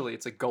 Actually,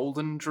 it's a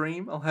golden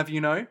dream, I'll have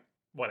you know.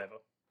 Whatever.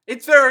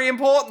 It's very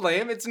important,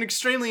 Liam. It's an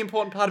extremely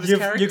important part of his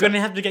character. You're going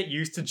to have to get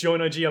used to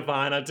Giorno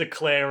Giovanna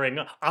declaring,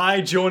 I,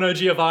 Giorno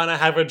Giovanna,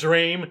 have a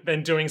dream,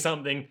 then doing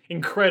something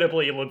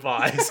incredibly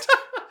ill-advised.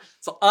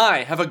 So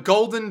I have a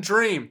golden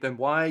dream. Then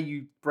why are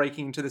you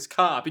breaking into this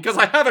car? Because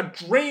I have a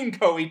dream,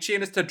 Koichi,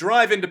 and it's to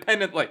drive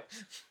independently.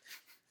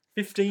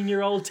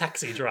 15-year-old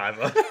taxi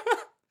driver.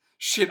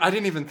 Shit, I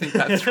didn't even think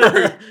that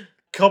through.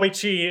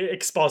 Koichi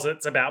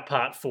exposits about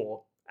part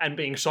 4 and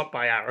being shot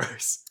by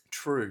arrows.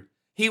 True.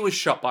 He was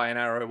shot by an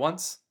arrow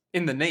once.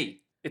 In the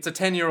knee. It's a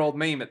 10-year-old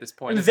meme at this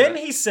point. And isn't then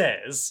it? he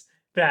says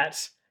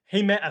that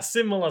he met a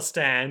similar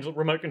stand,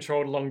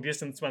 remote-controlled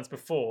long-distance once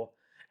before,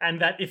 and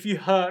that if you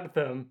hurt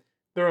them,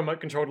 the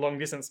remote-controlled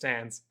long-distance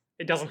stands,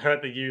 it doesn't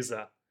hurt the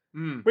user.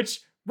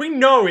 Which we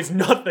know is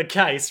not the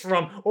case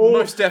from all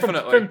Most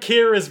definitely. from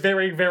Kira's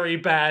very, very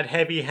bad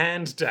heavy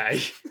hand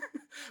day.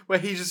 Where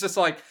he's just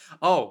like,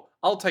 oh,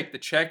 I'll take the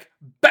check.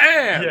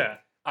 Bam! Yeah.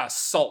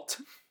 Assault.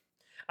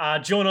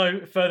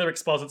 Giorno further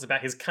exposits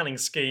about his cunning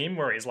scheme,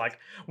 where he's like,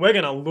 we're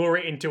going to lure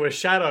it into a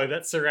shadow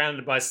that's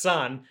surrounded by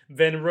sun,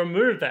 then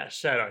remove that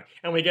shadow.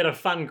 And we get a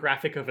fun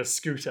graphic of a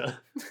scooter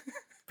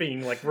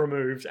being, like,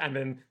 removed, and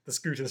then the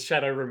scooter's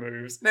shadow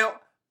removes. Now,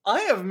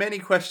 I have many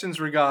questions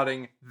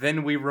regarding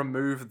then we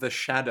remove the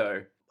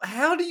shadow.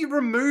 How do you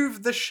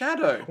remove the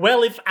shadow?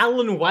 Well, if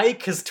Alan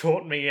Wake has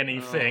taught me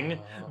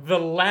anything, the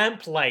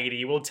lamp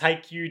lady will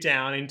take you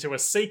down into a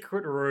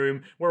secret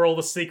room where all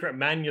the secret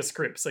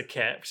manuscripts are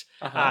kept.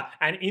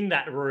 And in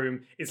that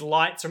room is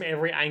lights from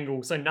every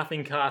angle, so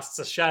nothing casts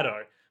a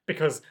shadow.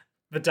 Because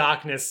the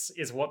darkness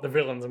is what the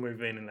villains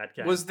move in that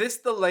game. Was this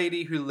the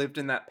lady who lived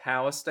in that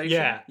power station?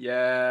 Yeah.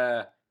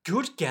 Yeah.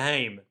 Good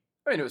game.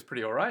 I mean, it was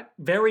pretty alright.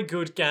 Very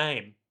good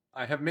game.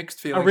 I have mixed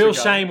A feelings. real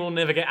regarding- shame we'll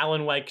never get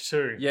Alan Wake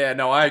 2. Yeah,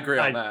 no, I agree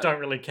on I that. don't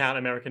really count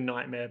American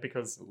Nightmare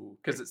because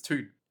Because it's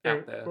too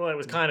out there. well, it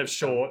was kind of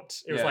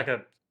short. It was Yeah. like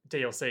a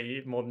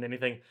DLC more than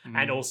anything. Mm.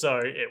 And also,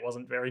 it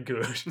wasn't very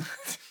good.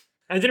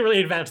 And it didn't really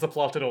advance the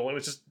plot at all. It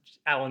was just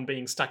Alan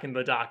being stuck in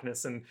the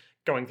darkness and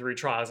going through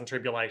trials and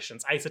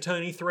tribulations. Ace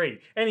Attorney 3.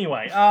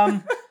 Anyway,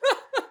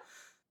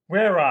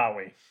 where are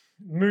we?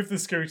 Move the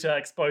scooter,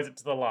 expose it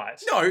to the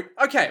light. No,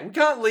 okay, we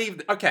can't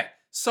leave. Okay,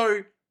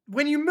 so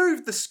when you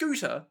move the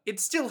scooter, it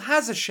still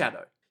has a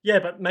shadow. Yeah,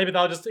 but maybe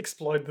they'll just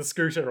explode the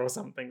scooter or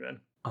something then.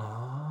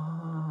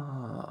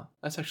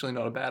 That's actually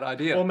not a bad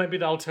idea. Or maybe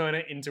they'll turn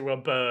it into a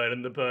bird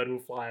and the bird will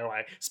fly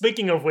away.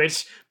 Speaking of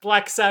which,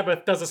 Black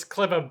Sabbath does this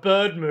clever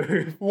bird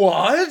move.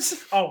 What?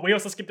 Oh, we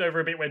also skipped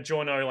over a bit where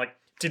Giorno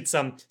did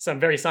some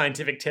very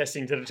scientific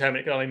testing to determine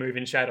it could only move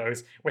in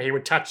shadows, where he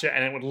would touch it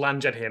and it would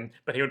lunge at him,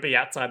 but he would be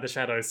outside the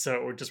shadows, so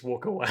it would just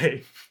walk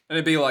away. And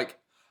it'd be like,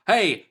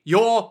 hey, you're...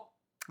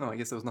 Oh, I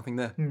guess there was nothing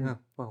there. Yeah,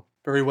 well,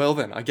 very well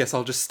then. I guess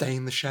I'll just stay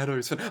in the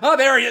shadows. Oh,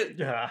 there he is!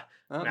 Yeah.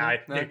 Oh, No,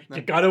 no.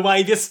 you got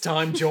away this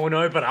time,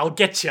 Giorno, but I'll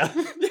get you.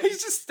 Yeah,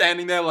 he's just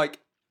standing there like,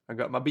 I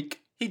got my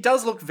beak. He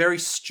does look very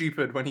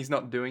stupid when he's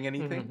not doing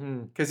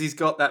anything. Because he's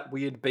got that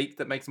weird beak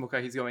that makes him look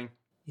like he's going,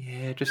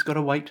 yeah, just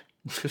gotta wait.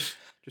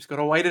 Just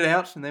gotta wait it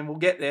out and then we'll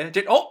get there.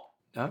 Oh!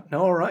 No,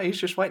 alright, he's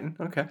just waiting.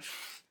 Okay.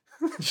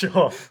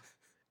 Sure.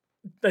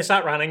 They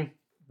start running.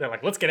 They're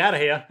like, let's get out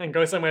of here and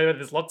go somewhere where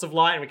there's lots of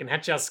light and we can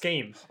hatch our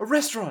scheme. A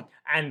restaurant!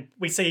 And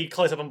we see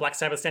close up on Black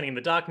Sabbath standing in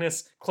the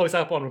darkness, close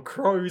up on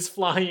crows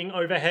flying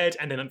overhead,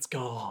 and then it's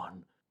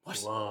gone. What?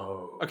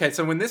 Whoa. Okay,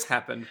 so when this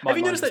happened, my Have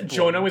you mind noticed was that blown.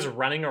 Giorno is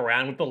running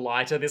around with the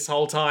lighter this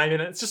whole time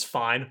and it's just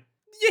fine?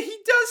 Yeah, he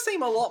does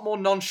seem a lot more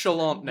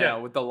nonchalant now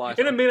Yeah. with the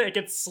lighter. In a minute, it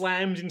gets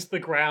slammed into the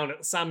ground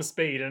at some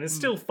speed and is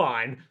still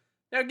fine.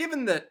 Now,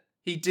 given that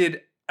he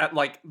did at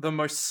like the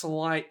most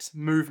slight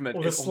movement,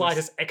 Or the it almost-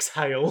 slightest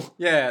exhale.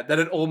 yeah, that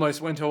it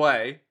almost went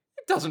away.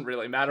 It doesn't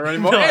really matter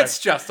anymore. No. It's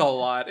just a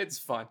light. It's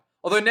fine.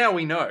 Although now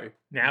we know.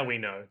 Now we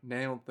know.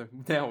 Now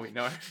we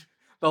know.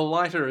 The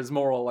lighter is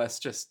more or less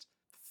just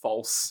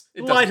false.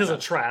 It doesn't Lighter's a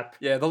matter. trap.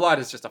 Yeah, the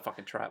lighter's just a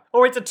fucking trap.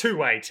 Or it's a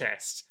two-way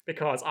test,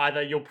 because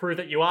either you'll prove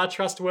that you are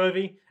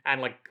trustworthy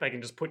and they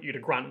can just put you to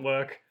grunt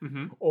work,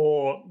 Mm-hmm.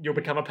 or you'll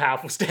become a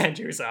powerful stand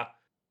user.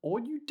 Or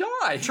you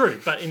die. True,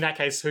 but in that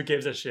case, who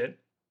gives a shit?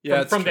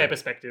 Yeah, From it's their true.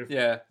 perspective.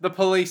 Yeah, the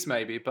police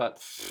maybe,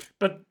 but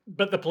But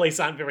the police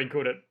aren't very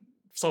good at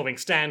solving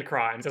stand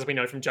crimes, as we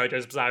know from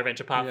JoJo's Bizarre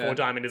Adventure Part Yeah. 4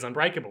 Diamond is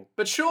Unbreakable.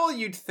 but surely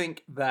you'd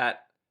think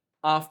that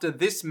after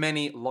this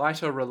many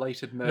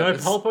lighter-related No,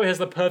 murders, Pulpo has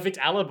the perfect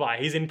alibi.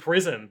 He's in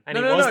prison, and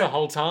No, he no, was no. the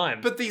whole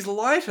time. but these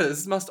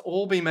lighters must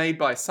all be made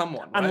by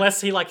someone, right?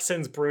 Unless he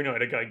sends Bruno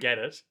to go get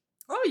it.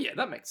 Oh yeah,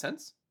 that makes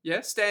sense.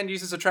 Yeah, stand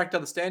users attract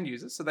other stand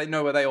users, so they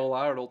know where they all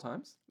are at all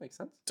times. Makes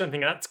sense. Don't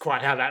think that's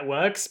quite how that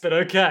works, but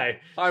okay.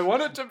 I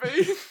want it to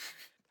be.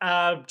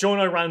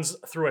 Giorno runs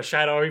through a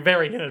shadow,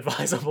 very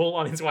inadvisable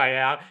on his way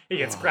out. He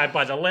gets grabbed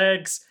by the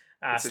legs,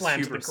 This is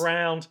slammed to the hubris.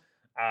 ground.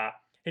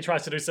 He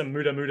tries to do some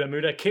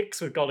muda kicks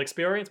with gold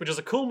experience, which is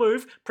a cool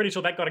move. Pretty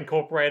sure that got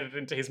incorporated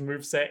into his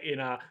moveset in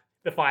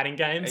the fighting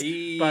games,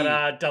 Hey.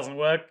 but doesn't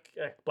work.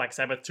 Black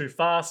Sabbath too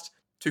fast.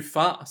 Too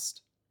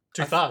fast.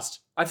 Too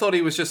fast. I thought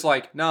he was just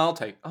like, no, I'll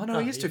take. Oh no,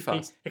 he is too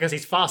fast. Because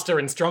he's faster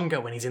and stronger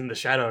when he's in the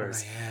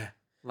shadows. Yeah,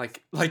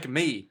 like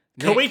me.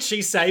 Nick.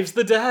 Koichi saves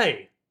the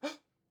day.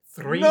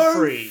 3 no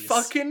frees.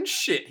 fucking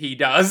shit, he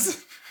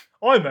does.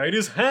 I made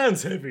his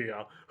hands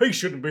heavier. He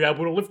shouldn't be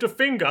able to lift a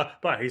finger,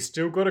 but he's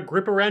still got a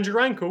grip around your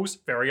ankles.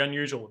 Very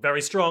unusual,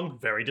 very strong,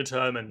 very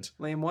determined.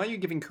 Liam, why are you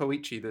giving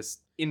Koichi this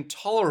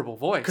intolerable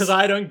voice? Because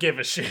I don't give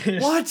a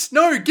shit. What?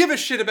 No, give a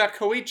shit about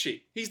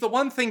Koichi. He's the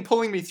one thing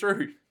pulling me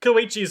through.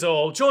 Koichi's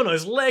all,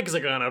 Giorno's legs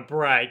are gonna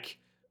break.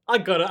 I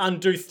gotta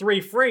undo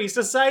 3 frees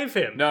to save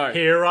him. No.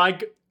 Here I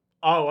go.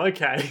 Oh,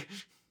 okay.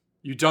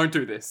 You don't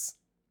do this.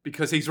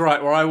 Because he's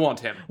right where I want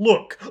him.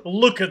 Look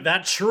at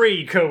that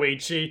tree,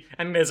 Koichi,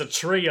 and there's a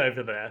tree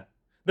over there.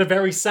 The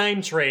very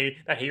same tree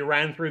that he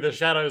ran through the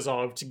shadows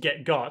of to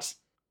get got.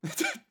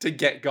 To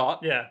get got?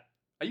 Yeah,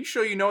 Are you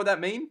sure you know what that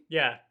means?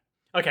 yeah.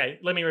 Okay,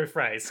 let me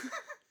rephrase.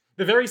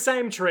 The very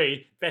same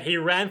tree that he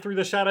ran through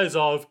the shadows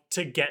of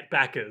to get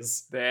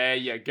backers. There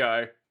you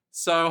go.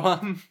 So,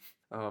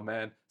 oh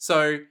man.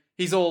 So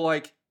he's all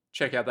like,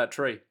 check out that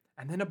tree.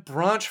 And then a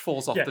branch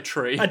falls off Yeah, the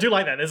tree. I do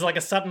like that. There's like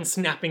a sudden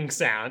snapping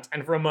sound,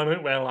 and for a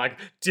moment we're like,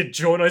 did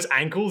Giorno's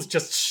ankles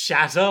just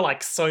shatter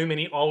like so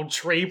many old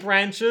tree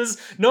branches?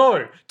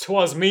 No,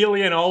 'twas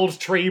merely an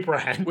old tree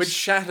branch. Which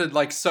shattered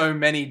like so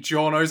many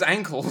Giorno's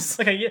ankles.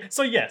 Okay, yeah,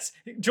 so yes,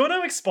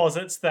 Giorno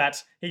exposits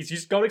that he's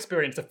just got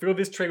experience to fill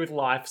this tree with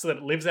life so that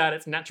it lives out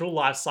its natural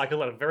life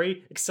cycle at a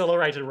very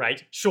accelerated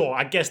rate. Sure,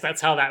 I guess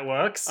that's how that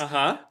works.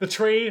 Uh-huh. The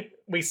tree,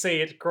 we see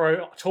it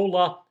grow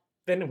taller,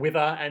 then wither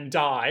and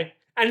die,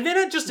 and then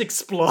it just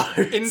explodes.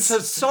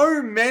 Into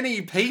so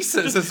many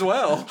pieces as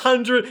well.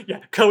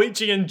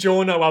 Koichi and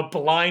Giorno are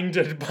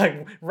blinded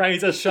by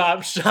razor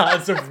sharp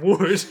shards of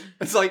wood.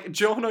 It's like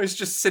Giorno's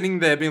just sitting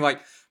there being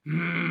like,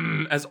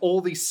 as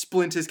all these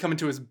splinters come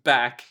into his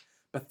back.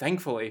 But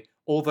thankfully,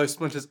 all those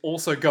splinters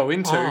also go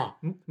into...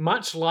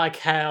 Much like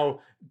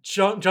how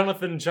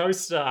Jonathan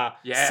Joestar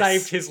Yes.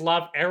 saved his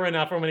love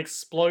Erina from an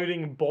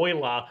exploding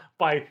boiler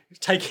by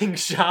taking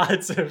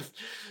shards of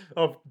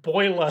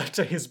boiler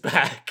to his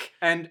back.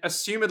 And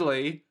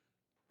assumedly,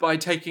 by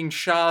taking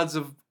shards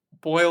of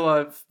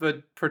boiler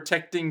for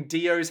protecting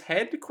Dio's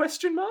head,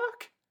 question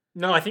mark?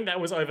 No, I think that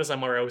was over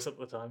somewhere else at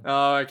the time.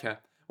 Oh, okay.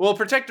 Well,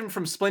 protect him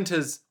from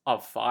splinters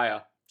of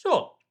fire.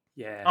 Sure.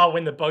 Yeah. Oh,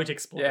 when the boat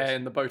exploded. Yeah,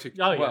 in the boat.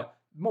 Oh, yeah. Well,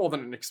 more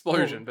than an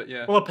explosion, but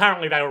yeah. Well,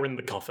 apparently they were in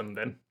the coffin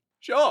then.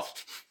 Sure.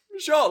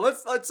 Sure,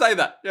 let's say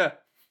that, yeah.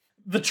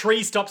 The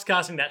tree stops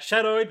casting that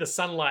shadow, the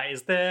sunlight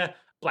is there,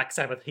 Black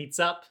Sabbath heats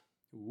up.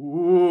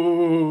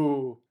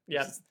 Ooh.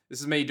 Yep. This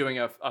is me doing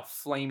a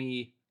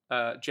flamey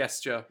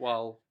gesture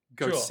while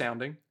ghost Sure.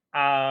 sounding.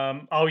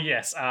 Oh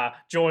yes,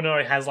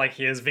 Giorno has like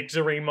his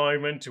victory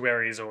moment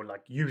where he's all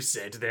like, you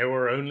said there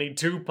were only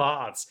two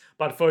parts,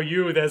 but for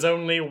you there's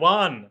only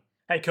one.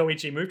 Hey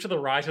Koichi, move to the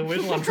right a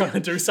little, I'm trying to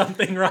do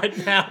something right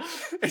now.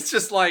 It's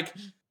just like,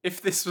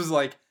 if this was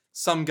like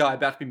some guy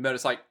about to be murdered,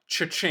 it's like,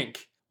 cha-chink.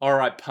 All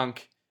right,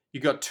 punk, you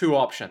got two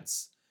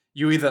options.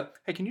 You either,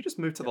 hey, can you just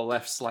move to the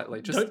left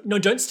slightly? Just,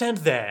 Don't stand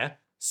there.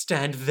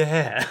 Stand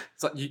there.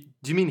 it's like, do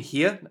you mean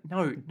here?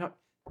 No,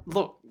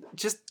 look,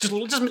 just,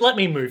 Just let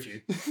me move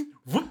you.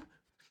 Whoop.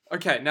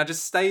 okay, now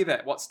just stay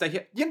there. What, stay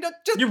here?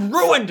 You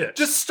ruined it!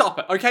 Just stop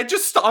it, okay?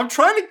 Just stop. I'm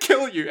trying to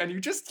kill you, and you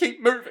just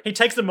keep moving. He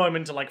takes a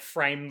moment to like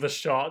frame the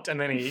shot, and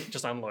then he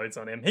just unloads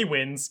on him. He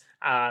wins.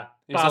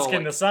 He's Bask all in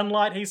like- the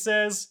sunlight, he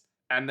says.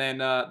 And then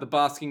the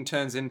basking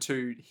turns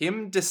into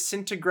him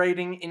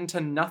disintegrating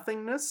into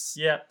nothingness.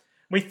 Yeah.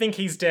 We think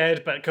he's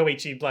dead, but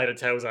Koichi later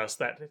tells us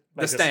that they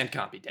The just stand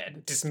can't be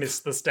dead.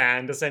 dismissed the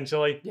stand,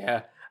 essentially.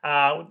 Yeah.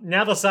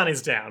 Now the sun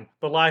is down.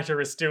 The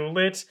lighter is still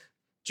lit.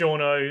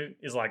 Giorno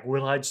is like,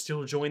 will I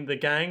still join the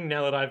gang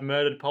now that I've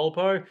murdered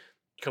Polpo?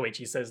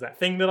 Koichi says that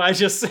thing that I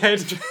just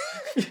said.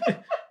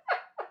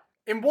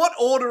 In what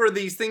order are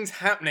these things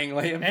happening,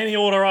 Liam? Any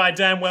order I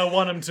damn well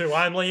want him to.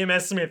 I'm Liam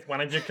S. Smith, one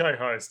of your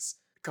co-hosts.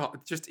 God,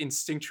 just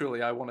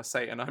instinctually, I want to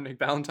say, and I'm Nick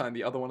Valentine,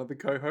 the other one of the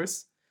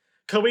co-hosts.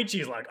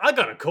 Koichi's like, I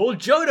gotta call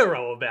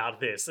Jotaro about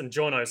this. And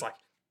Giorno's like,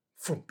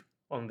 thump,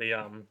 on the,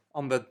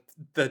 On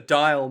the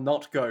dial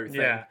not go thing.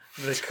 yeah,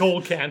 the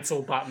call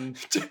cancel button.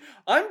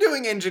 I'm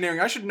doing engineering.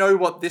 I should know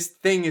what this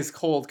thing is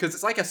called, because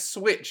it's like a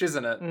switch,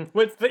 isn't it?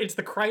 Well, it's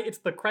the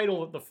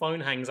cradle that the phone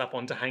hangs up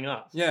on to hang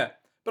up. Yeah.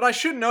 But I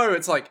should know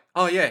it's like,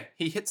 oh yeah,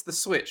 he hits the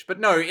switch. But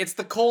no, it's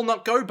the call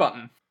not go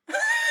button.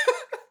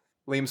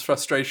 Liam's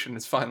frustration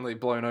is finally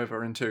blown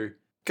over into,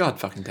 God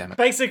fucking damn it.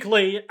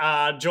 Basically,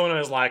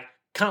 Giorno's like,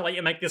 can't let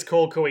you make this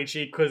call,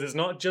 Koichi, because it's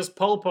not just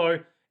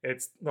Polpo,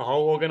 it's the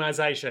whole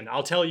organization.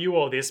 I'll tell you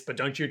all this, but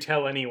don't you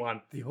tell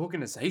anyone. The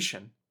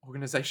organization?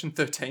 Organization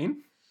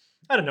 13?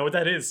 I don't know what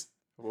that is.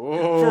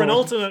 Whoa. For an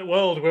alternate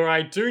world where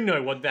I do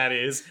know what that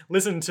is,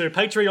 listen to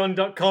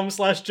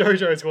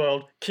patreon.com/JoJo's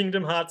World,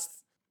 Kingdom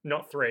Hearts,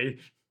 not 3.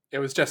 It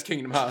was just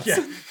Kingdom Hearts.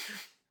 Yeah.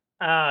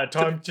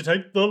 Time to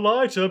take the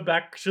lighter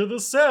back to the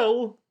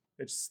cell.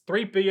 It's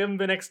 3 p.m.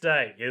 the next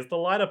day. Here's the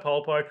lighter,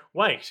 Polpo.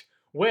 Wait,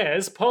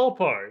 where's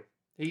Polpo?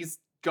 He's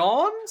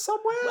gone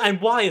somewhere? And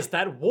why is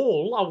that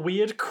wall a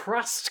weird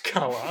crust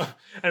colour?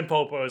 And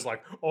Polpo is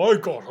like, I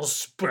got a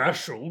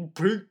special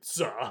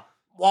pizza.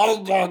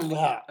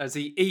 As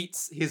he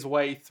eats his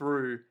way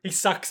through. He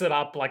sucks it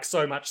up like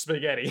so much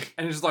spaghetti.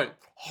 And he's just like,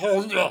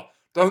 oh yeah,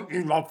 don't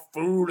you love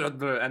food? And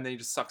then he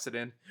just sucks it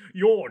in.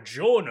 You're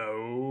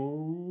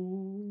Giorno.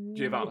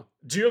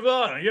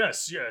 Giovanna.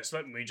 Yes.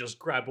 Let me just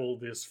grab all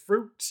this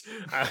fruit.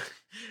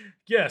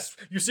 Yes,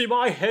 you see,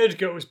 my head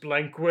goes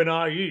blank when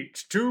I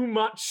eat. Too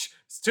much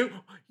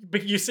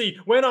But you see,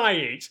 when I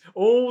eat,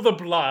 all the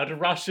blood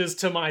rushes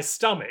to my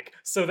stomach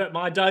so that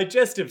my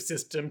digestive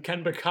system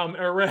can become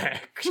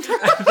erect,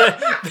 and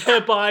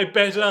thereby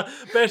better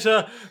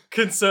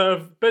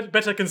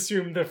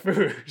consume the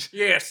food.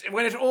 Yes,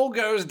 when it all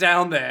goes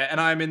down there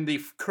and I'm in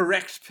the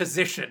correct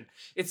position,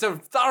 it's a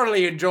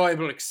thoroughly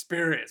enjoyable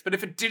experience. But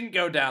if it didn't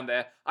go down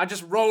there, I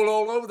just roll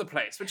all over the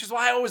place, which is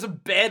why I was in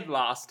bed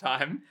last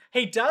time.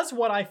 He does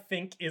what I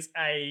think is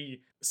a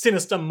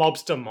sinister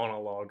mobster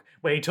monologue,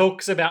 where he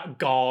talks about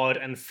God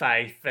and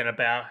faith and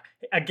about,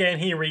 again,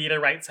 he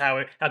reiterates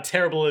how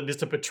terrible it is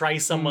to betray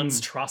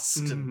someone's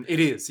trust. It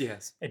is,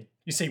 yes. And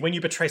you see, when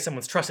you betray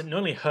someone's trust, it not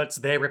only hurts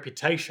their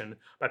reputation,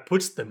 but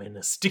puts them in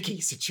a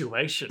sticky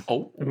situation.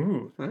 Oh.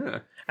 Ooh. Yeah.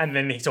 And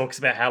then he talks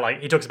about how,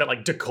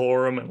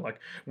 decorum and,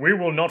 we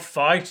will not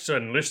fight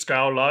and risk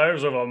our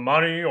lives over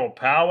money or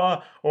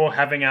power or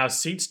having our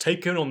seats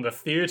taken on the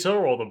theatre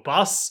or the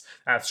bus.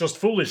 That's just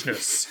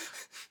foolishness.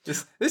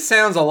 This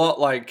sounds a lot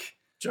like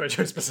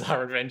JoJo's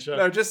Bizarre Adventure.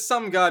 no, just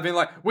some guy being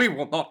like, we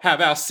will not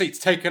have our seats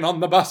taken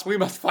on the bus, we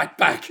must fight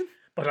back.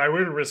 But I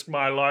will risk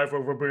my life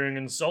over being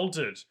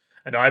insulted.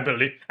 And I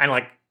believe, and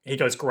he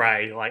goes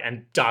grey,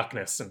 and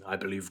darkness, and I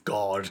believe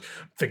God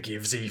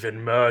forgives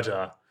even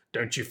murder.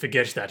 Don't you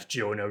forget that,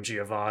 Giorno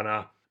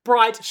Giovanna.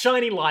 Bright,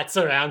 shiny lights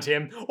around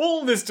him.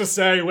 All this to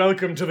say,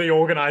 welcome to the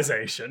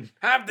organisation.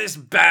 Have this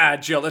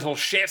badge, you little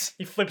shit.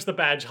 He flips the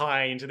badge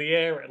high into the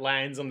air. It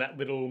lands on that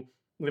little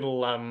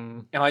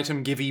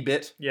item givey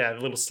bit. Yeah,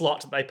 the little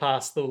slot that they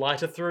pass the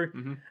lighter through.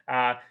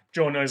 Mm-hmm.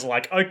 Giorno's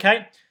like,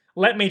 okay,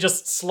 let me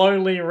just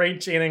slowly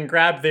reach in and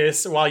grab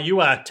this while you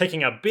are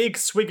taking a big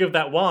swig of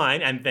that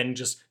wine, and then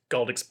just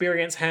Gold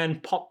Experience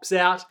hand pops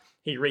out.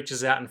 He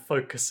reaches out and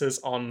focuses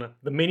on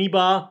the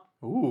minibar.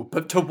 Ooh,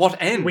 but to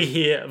what end? We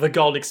hear the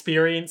Gold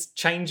Experience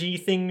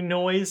changey thing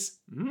noise.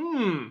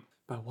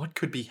 But what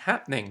could be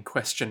happening?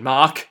 Question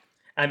mark.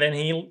 And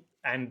then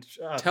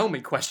tell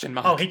me, question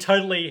mark. Oh, he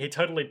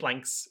totally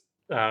blanks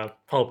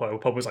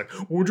Pulpo. Pulpo's like,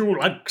 would you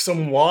like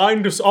some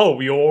wine? Oh,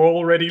 you're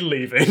already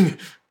leaving.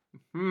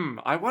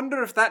 I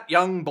wonder if that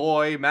young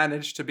boy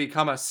managed to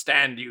become a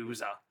stand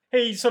user.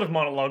 He sort of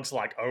monologues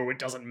like, oh, it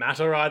doesn't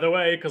matter either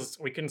way, because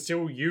we can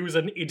still use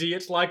an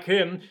idiot like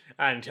him,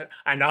 and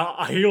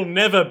he'll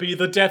never be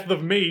the death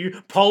of me,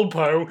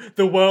 Pulpo,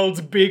 the world's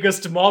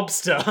biggest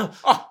mobster.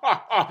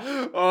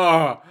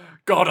 Oh,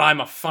 God, I'm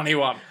a funny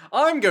one.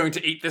 I'm going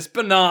to eat this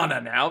banana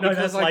now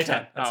because I later.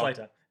 can. That's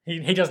later.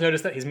 He does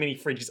notice that his mini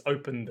fridge is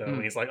open, though,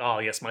 and he's like, oh,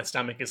 yes, my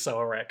stomach is so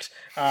erect.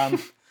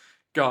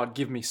 God,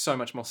 give me so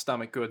much more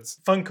stomach goods.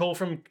 Phone call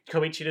from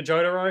Koichi to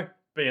Jotaro,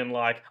 being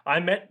like, I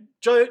met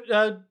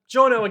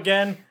Giorno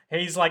again.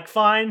 He's like,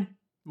 fine.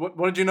 What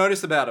did you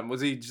notice about him?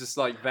 Was he just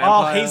like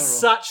vampire? Oh, he's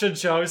such a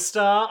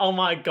Joestar. Oh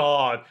my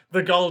god.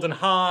 The golden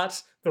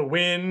heart, the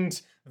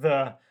wind,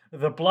 the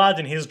blood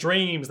in his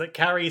dreams that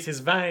carries his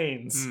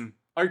veins.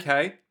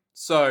 Okay.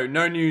 So,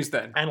 no news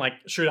then. And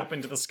shoot up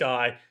into the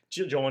sky,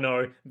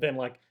 Giorno, then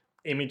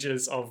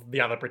images of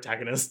the other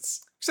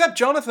protagonists. Except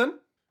Jonathan.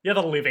 The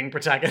other living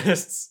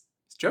protagonists.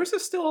 Is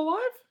Joseph still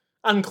alive?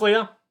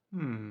 Unclear.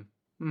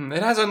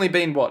 It has only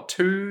been,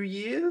 2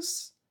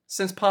 years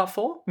since part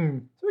 4?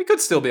 So he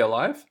could still be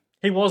alive.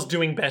 He was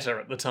doing better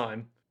at the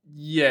time.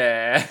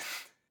 Yeah,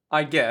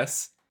 I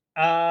guess.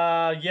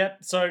 Yep,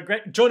 so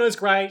great. Giorno's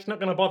great, not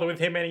gonna bother with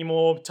him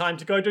anymore. Time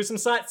to go do some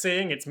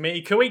sightseeing. It's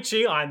me,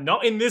 Koichi. I'm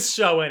not in this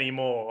show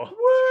anymore.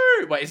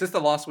 Woo! Wait, is this the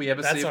last we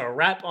ever see? That's a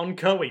wrap on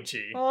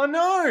Koichi. Oh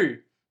no!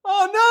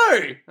 Oh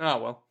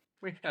well.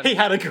 He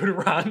had a good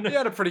run. He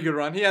had a pretty good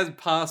run. He has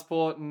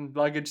passport and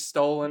luggage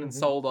stolen and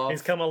sold off.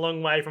 He's come a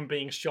long way from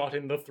being shot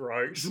in the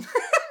throat.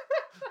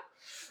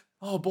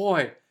 Oh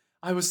boy,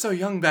 I was so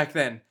young back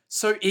then.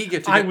 So eager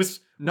to I was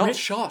not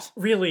shot.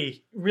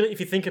 Really, if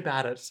you think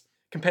about it,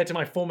 compared to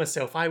my former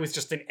self, I was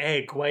just an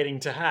egg waiting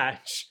to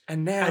hatch.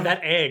 And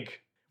that egg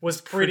was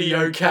pretty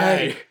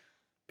okay.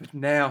 But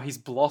now he's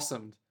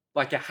blossomed.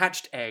 Like a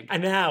hatched egg.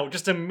 And now,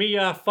 just a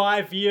mere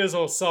 5 years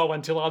or so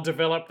until I'll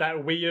develop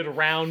that weird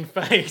round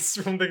face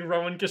from the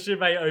Rowan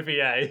Kishibe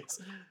OVAs.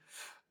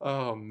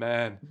 Oh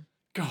man.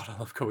 God, I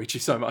love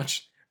Koichi so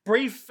much.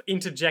 Brief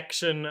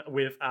interjection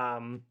with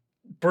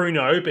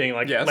Bruno being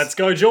like, yes. Let's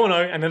go,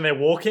 Giorno. And then they're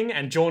walking,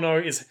 and Giorno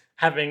is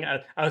having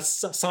a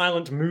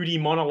silent, moody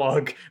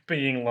monologue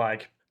being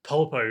like,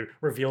 Pulpo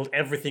revealed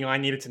everything I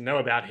needed to know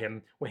about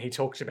him when he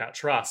talked about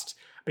trust,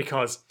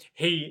 because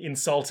he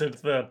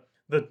insulted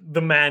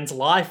the man's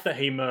life that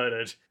he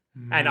murdered.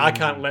 And I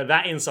can't let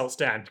that insult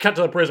stand. Cut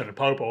to the prison, and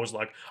Popo was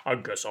like, I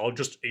guess I'll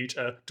just eat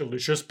a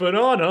delicious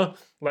banana.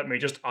 Let me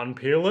just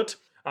unpeel it.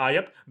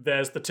 Yep,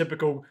 there's the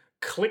typical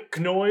click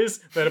noise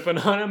that a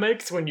banana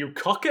makes when you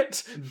cock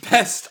it.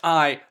 Best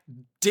I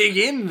dig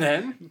in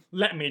then.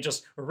 Let me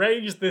just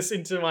raise this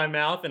into my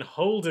mouth and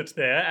hold it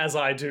there as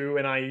I do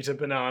when I eat a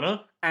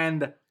banana.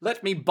 And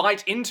let me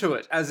bite into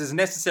it as is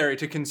necessary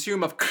to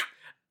consume a...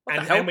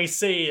 And we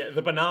see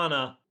the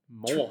banana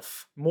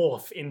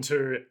morph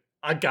into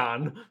a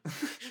gun.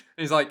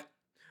 He's like,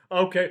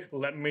 okay,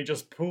 let me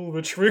just pull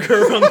the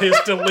trigger on this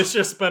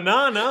delicious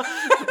banana.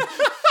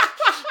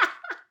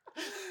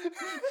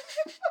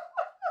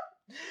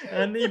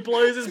 And he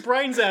blows his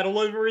brains out all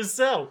over his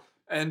cell.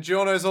 And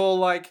Giorno's all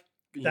like,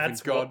 even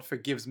That's God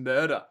forgives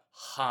murder.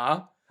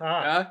 Huh?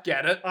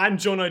 Get it? I'm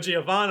Giorno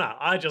Giovanna.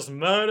 I just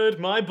murdered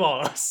my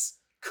boss.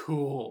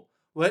 Cool.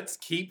 Let's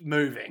keep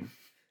moving.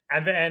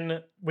 And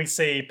then we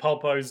see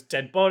Polpo's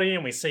dead body,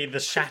 and we see the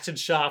shattered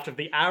shaft of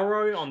the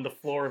arrow on the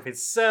floor of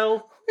his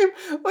cell.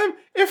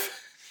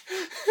 If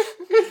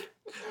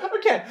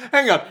okay,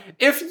 hang on.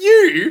 If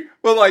you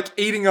were like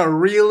eating or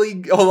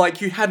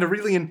like you had a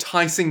really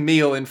enticing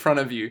meal in front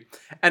of you,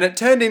 and it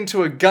turned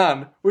into a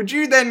gun, would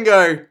you then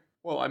go,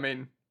 well, I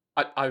mean,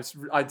 I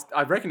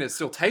reckon it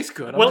still tastes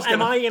good. Well,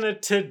 am I in a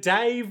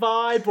today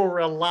vibe or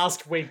a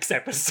last week's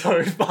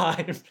episode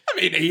vibe? I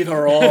mean,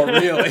 either or,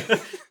 really.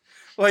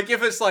 Like,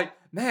 if it's like,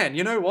 man,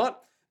 you know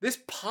what? This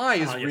pie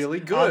is really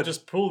good. I'll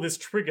just pull this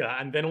trigger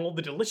and then all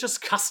the delicious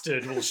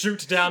custard will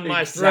shoot down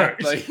my throat.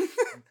 Just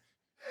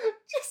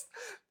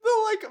the,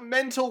 like,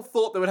 mental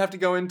thought that would have to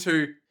go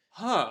into,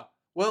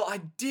 well,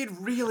 I did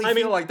really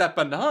feel like that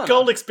banana.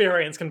 Gold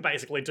Experience can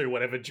basically do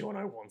whatever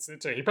Giorno wants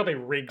it to. He probably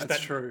rigged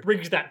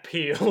that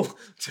peel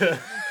to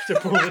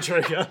pull the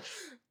trigger.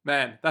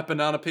 Man, that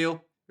banana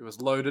peel, it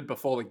was loaded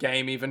before the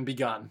game even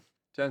begun.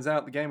 Turns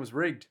out the game was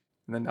rigged.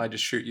 And then I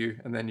just shoot you,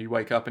 and then you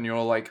wake up and you're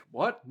all like,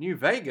 what? New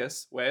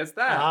Vegas? Where's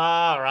that?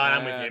 Ah, right,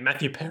 I'm with you.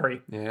 Matthew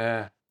Perry.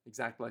 Yeah,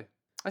 exactly.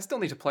 I still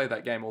need to play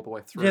that game all the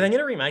way through. Yeah, they're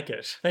going to remake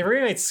it. They've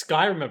remade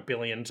Skyrim a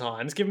billion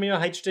times. Give me a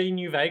HD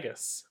New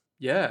Vegas.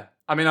 Yeah.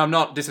 I mean, I'm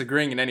not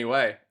disagreeing in any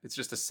way. It's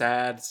just a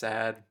sad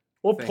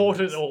Or thing. port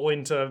it all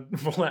into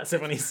Fallout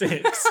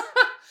 76.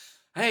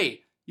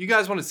 Hey, you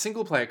guys wanted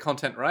single-player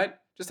content, right?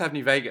 Just have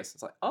New Vegas.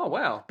 It's like, oh,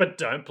 wow. But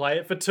don't play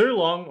it for too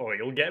long or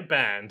you'll get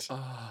banned.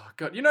 Oh,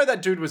 God. You know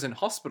that dude was in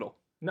hospital?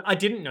 No, I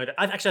didn't know that.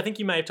 I think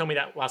you may have told me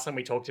that last time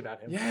we talked about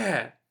him.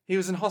 Yeah. He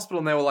was in hospital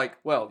and they were like,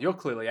 well, you're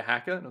clearly a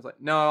hacker. And I was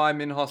like, no, I'm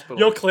in hospital.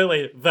 You're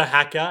clearly the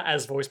hacker,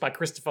 as voiced by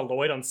Christopher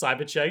Lloyd on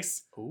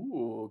Cyberchase.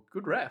 Ooh,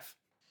 good ref.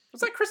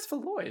 Was that Christopher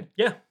Lloyd?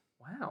 Yeah.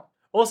 Wow.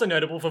 Also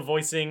notable for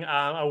voicing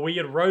a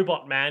weird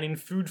robot man in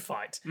Food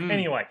Fight.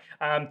 Anyway,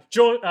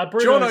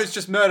 Bruno's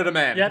just murdered a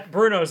man. Yep,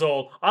 Bruno's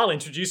all, I'll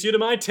introduce you to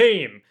my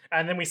team.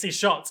 And then we see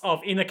shots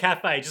of in a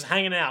cafe just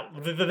hanging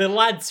out. The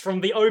lads from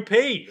the OP.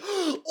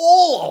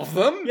 All of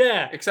them?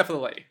 Yeah. Except for the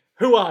lady.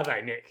 Who are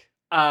they, Nick?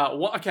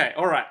 Okay,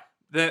 all right.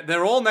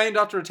 They're all named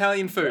after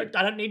Italian food.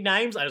 I don't need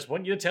names. I just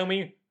want you to tell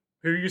me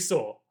who you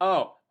saw.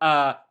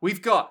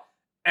 We've got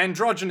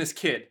Androgynous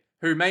Kid,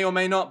 who may or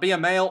may not be a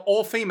male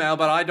or female,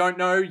 but I don't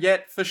know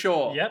yet for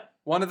sure. Yep.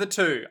 One of the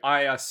two.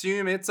 I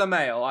assume it's a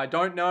male. I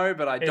don't know,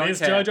 but I don't care. It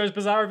is JoJo's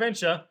Bizarre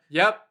Adventure.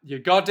 Yep, you're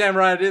goddamn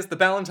right it is. The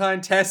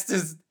Ballantine test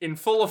is in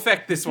full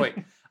effect this week.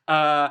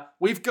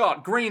 We've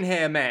got Green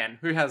Hair Man,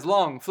 who has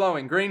long,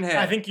 flowing green hair.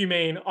 I think you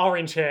mean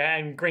orange hair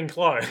and green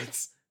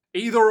clothes.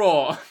 Either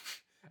or.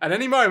 At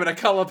any moment, a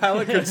color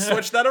palette could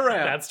switch that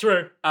around. That's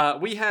true.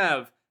 We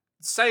have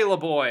Sailor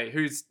Boy,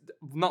 who's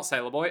not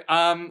Sailor Boy.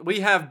 We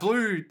have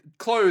Blue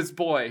Clothes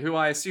Boy, who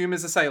I assume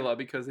is a sailor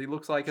because he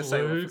looks like a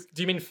sailor.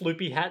 Do you mean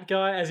Floopy Hat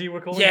Guy, as you were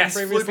calling yes,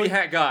 him previously? Floopy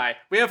Hat Guy.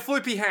 We have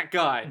Floopy Hat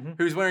Guy,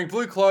 who's wearing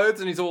blue clothes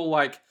and he's all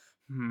like,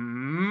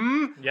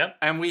 Yep.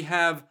 And we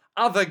have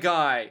Other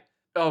Guy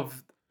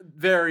of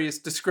various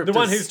descriptors. The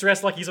one who's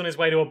dressed like he's on his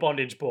way to a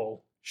bondage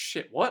ball.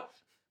 Shit, what?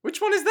 Which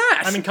one is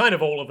that? I mean, kind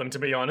of all of them, to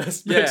be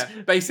honest. Yeah,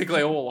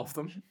 basically all of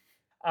them.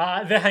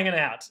 They're hanging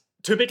out.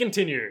 To be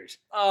continued.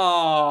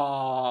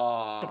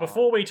 Oh. But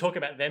before we talk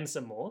about them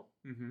some more,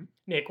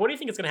 Nick, what do you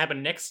think is going to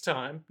happen next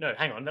time? No,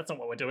 hang on, that's not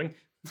what we're doing.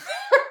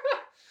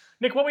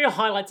 Nick, what were your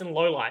highlights and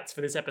lowlights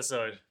for this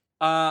episode?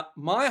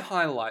 My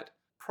highlight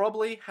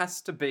probably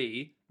has to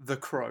be the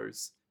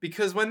crows.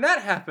 Because when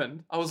that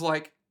happened, I was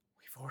like,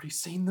 we've already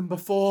seen them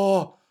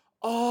before.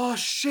 Oh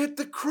shit,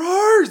 the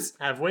crows!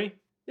 Have we?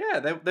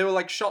 Yeah, they were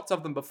like shots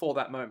of them before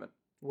that moment.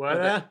 Were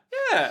there?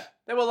 Yeah,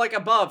 they were like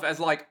above as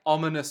like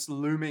ominous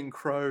looming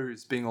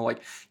crows being all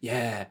like,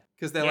 yeah.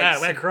 Because they're like...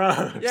 Yeah, we're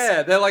crows.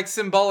 Yeah, they're like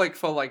symbolic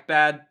for like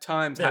bad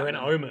times They're happening.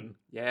 an omen.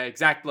 Yeah,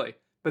 exactly.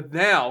 But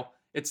now,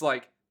 it's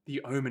like,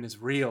 the omen is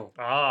real.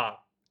 Ah.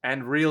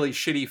 And really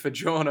shitty for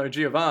Giorno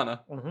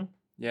Giovanna.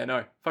 Yeah,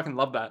 no, fucking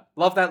love that.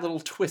 Love that little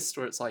twist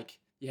where it's like,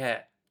 yeah,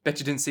 bet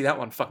you didn't see that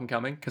one fucking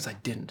coming, because I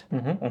didn't.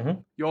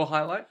 Your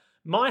highlight?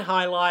 My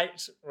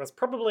highlight was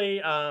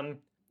probably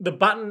the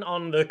button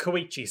on the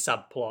Koichi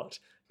subplot,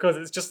 because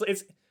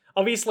it's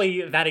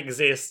obviously that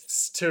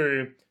exists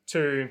to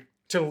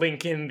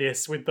link in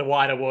this with the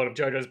wider world of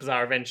JoJo's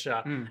Bizarre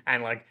Adventure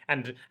and like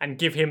and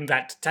give him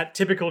that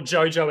typical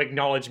JoJo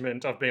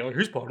acknowledgement of being like,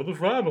 who's part of the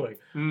family.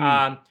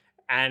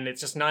 And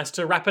it's just nice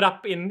to wrap it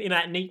up in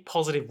that neat,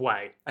 positive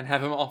way. And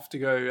have him off to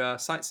go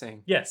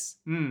sightseeing. Yes.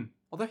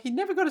 Although he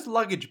never got his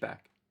luggage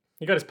back.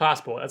 He got his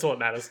passport, that's all that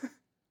matters.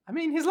 I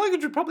mean, his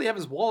luggage would probably have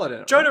his wallet in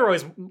it.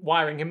 Jotaro's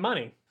wiring him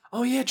money.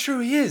 Oh yeah,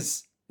 true, he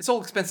is. It's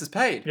all expenses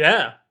paid.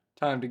 Yeah.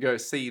 Time to go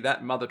see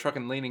that mother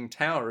trucking leaning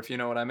tower, if you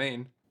know what I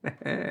mean.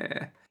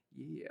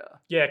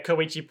 Yeah,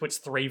 Koichi puts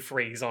 3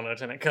 frees on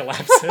it and it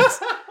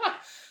collapses.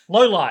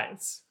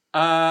 Lowlights.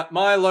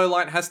 My low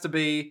light has to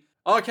be,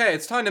 okay,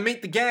 it's time to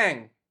meet the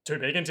gang. To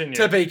be continued.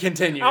 To be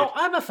continued. Oh,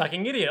 I'm a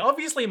fucking idiot.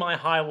 Obviously, my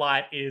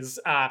highlight is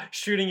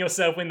shooting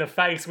yourself in the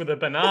face with a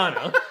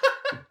banana.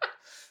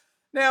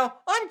 Now,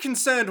 I'm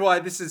concerned why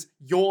this is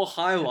your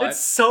highlight. It's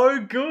so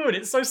good.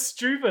 It's so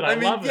stupid. I I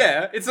mean, love it.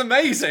 yeah, it's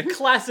amazing.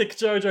 Classic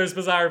JoJo's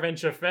Bizarre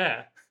Adventure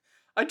fare.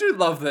 I do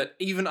love that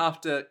even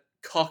after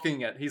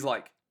cocking it, he's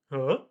like,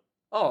 Huh?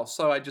 oh,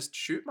 so I just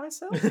shoot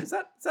myself? Is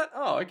that,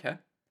 oh, okay.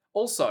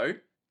 Also,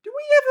 do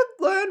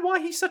we ever learn why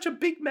he's such a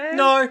big man?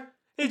 No,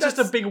 he's just a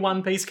That's- big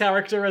One Piece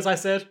character, as I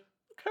said.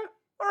 Okay,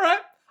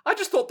 alright. I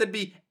just thought there'd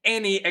be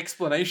any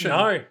explanation.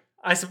 No.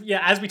 Yeah,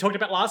 as we talked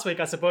about last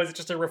week, I suppose it's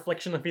just a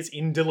reflection of his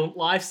indolent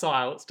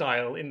lifestyle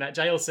style in that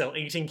jail cell,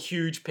 eating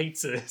huge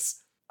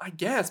pizzas. I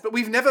guess, but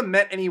we've never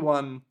met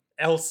anyone.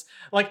 Else,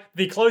 like,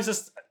 the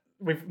closest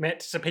we've met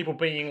to people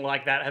being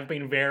like that have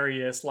been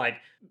various, like,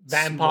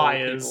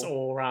 vampires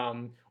or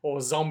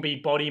zombie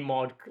body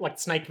mod, like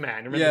Snake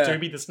Man. Remember Yeah.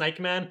 Doobie the Snake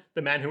Man?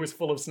 The man who was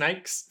full of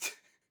snakes?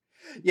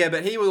 Yeah,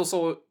 but he was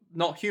also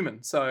not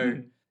human, so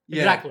yeah.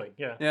 Exactly,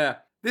 yeah. Yeah.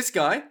 This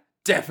guy,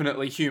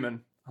 definitely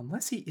human.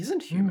 Unless he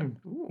isn't human.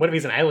 Ooh. What if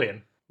he's an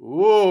alien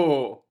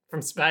Ooh.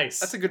 from space?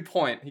 That's a good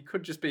point. He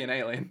could just be an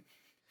alien.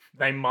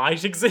 They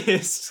might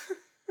exist.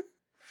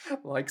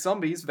 Like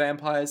zombies,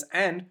 vampires,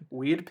 and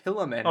weird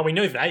pillar men. Oh, we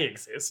know they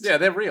exist. Yeah,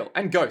 they're real.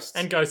 And ghosts.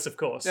 And ghosts, of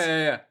course.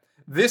 Yeah.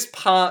 This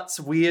part's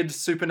weird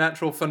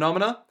supernatural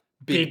phenomena.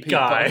 Big people.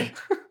 guy.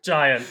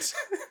 Giant.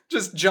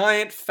 Just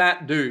giant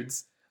fat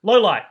dudes.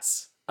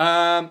 Lowlights.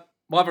 Well,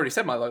 I've already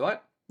said my low light.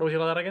 What was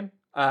your lowlight again?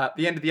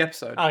 The end of the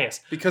episode. Oh, yes.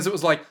 Because it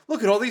was like,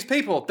 look at all these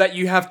people that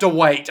you have to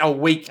wait a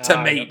week to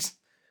Ah, meet.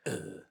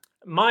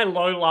 My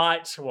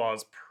lowlight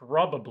was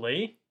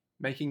probably...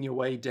 Making your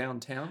way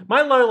downtown.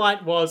 My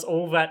lowlight was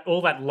all that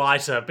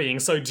lighter being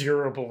so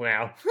durable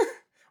now.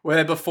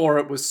 Where before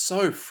it was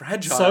so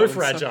fragile. So and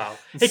fragile.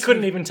 and He so-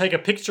 couldn't even take a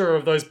picture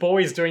of those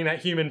boys doing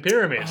that human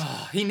pyramid.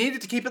 Oh, he needed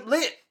to keep it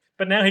lit.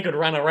 But now he could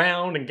run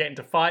around and get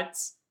into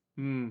fights.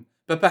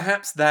 But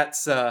perhaps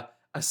that's a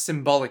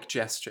symbolic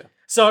gesture.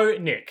 So,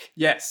 Nick,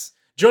 Yes.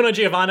 Giorno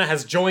Giovanna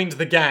has joined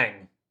the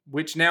gang.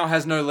 Which now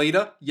has no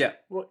leader? Yeah.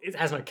 Well, it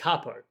has no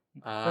capo.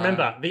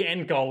 Remember, the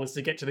end goal is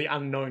to get to the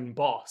unknown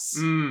boss.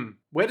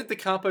 Where did the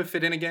capo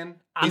fit in again?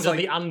 Under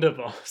the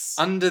underboss.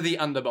 Under the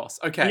underboss.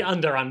 Okay. The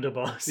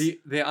underboss.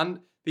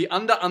 The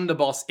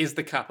underboss is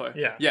the capo.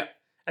 Yeah. Yeah.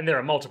 And there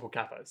are multiple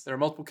capos. There are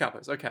multiple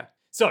capos. Okay.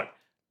 So,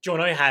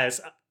 Giorno has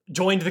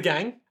joined the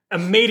gang,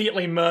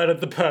 immediately murdered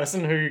the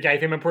person who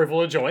gave him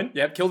approval to join.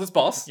 Yep. Killed his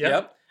boss.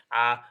 Yep.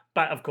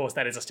 But of course,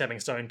 that is a stepping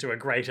stone to a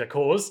greater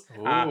cause.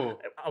 Ooh.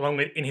 Along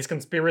with in his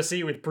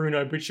conspiracy with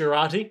Bruno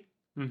Bucciarati.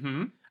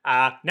 Mm-hmm.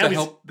 Now To he's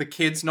help the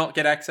kids not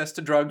get access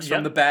to drugs Yep.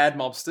 from the bad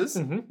mobsters.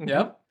 Mhm,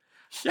 Yep.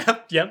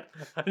 Yep. Yep.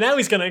 Now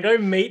he's gonna go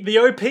meet the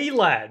OP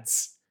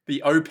lads.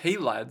 The OP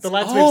lads. The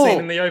lads we've seen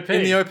in the OP.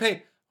 In the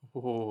OP.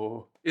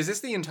 Oh. Is this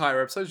the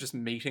entire episode just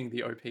meeting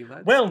the OP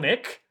lads? Well,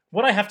 Nick,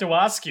 what I have to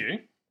ask you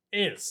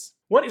is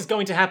what is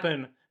going to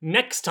happen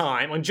next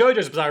time on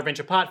JoJo's Bizarre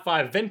Adventure Part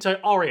 5 Vento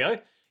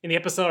Oreo in the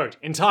episode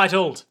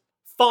entitled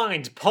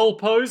Find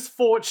Polpo's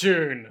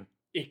Fortune.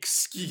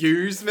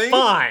 Excuse me?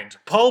 Find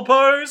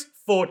Polpo's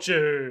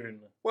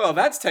Fortune. Well,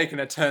 that's taken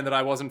a turn that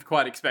I wasn't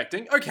quite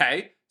expecting.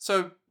 Okay,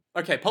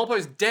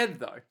 Polpo's dead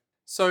though.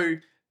 So,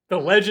 The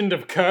Legend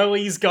of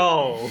Curly's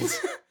Gold.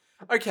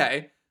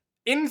 okay,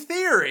 in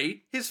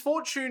theory, his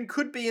fortune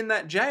could be in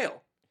that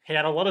jail. He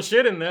had a lot of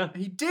shit in there.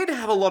 He did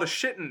have a lot of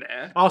shit in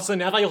there. Oh, so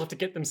now they all have to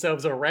get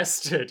themselves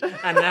arrested.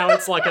 And now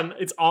it's like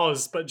it's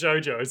Oz, but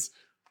JoJo's.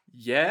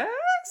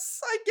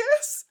 Yes, I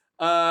guess.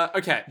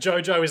 Okay.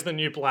 JoJo is the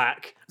new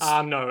black.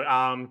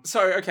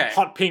 So, okay.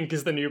 Hot Pink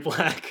is the new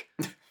black.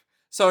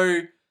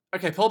 So,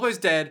 okay, Polpo's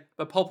dead,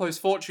 but Polpo's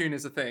fortune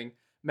is a thing.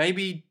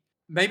 Maybe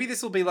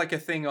this will be like a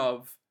thing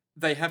of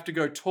they have to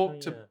go talk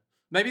to. Yeah.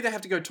 Maybe they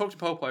have to go talk to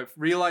Polpo,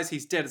 realize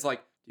he's dead. It's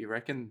like, do you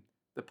reckon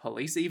the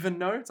police even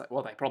know? It's like,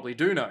 well, they probably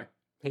do know.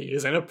 He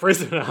is in a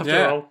prison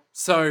after all.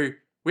 So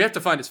we have to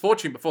find his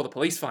fortune before the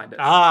police find it.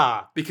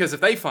 Ah. Because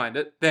if they find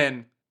it,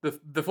 then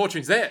the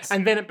fortune's theirs.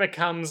 And then it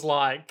becomes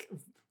like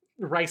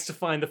race to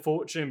find the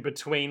fortune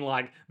between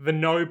like the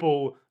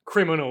noble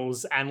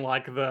criminals and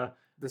like the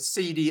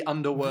seedy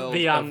underworld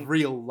The, of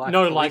real life.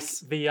 no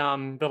police.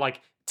 like the like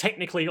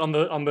technically on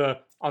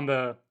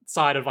the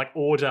side of like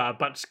order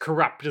but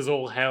corrupt as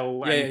all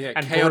hell and,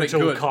 and chaotic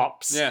brutal good.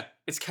 cops. Yeah,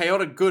 it's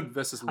chaotic good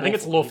versus. I think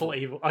it's lawful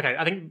evil. Okay,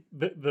 I think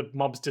the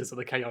mobsters are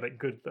the chaotic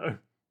good though.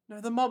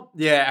 No, the mob.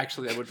 Yeah,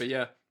 actually, that would be.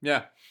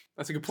 Yeah,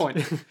 that's a good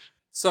point.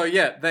 So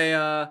yeah,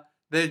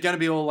 they're going to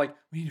be all like,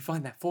 we need to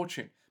find that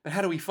fortune, but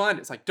how do we find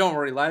it? It's like, don't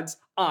worry, lads,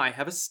 I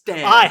have a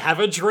stand. I have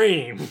a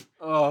dream.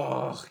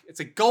 Oh, it's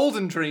a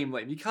golden dream,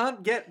 Liam. You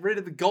can't get rid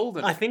of the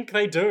golden. I think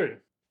they do.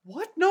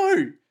 What? No,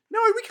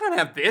 we can't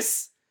have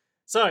this.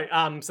 So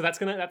so that's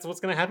what's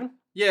gonna happen.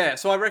 Yeah,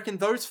 so I reckon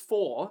those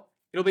four,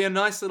 it'll be a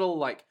nice little,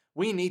 like,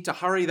 we need to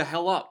hurry the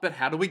hell up, but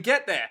how do we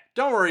get there?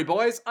 Don't worry,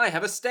 boys, I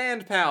have a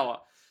stand power.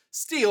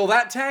 Steal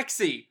that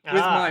taxi with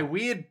my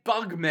weird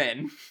bug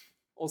men.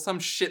 Or some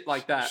shit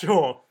like that.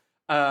 Sure.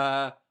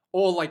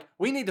 Or like,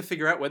 we need to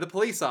figure out where the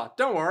police are.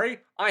 Don't worry,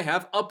 I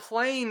have a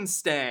plane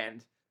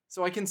stand.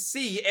 So I can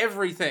see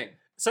everything.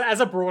 So as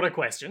a broader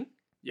question,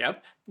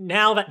 Yep.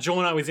 now that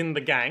Giorno is in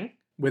the gang,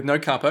 With no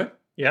capo.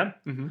 yeah,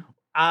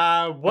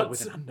 Mm-hmm.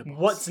 what's with an underboss.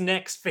 what's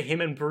next for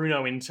him and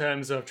Bruno in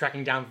terms of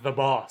tracking down the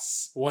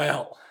boss?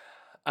 Well,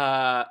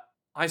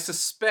 I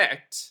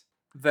suspect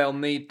they'll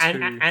need to...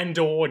 And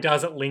or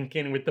does it link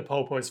in with the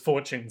Polpo's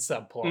fortune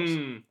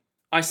subplot?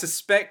 I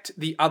suspect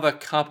the other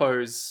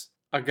capos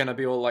are going to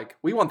be all like,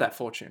 we want that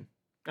fortune.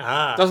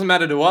 Ah, Doesn't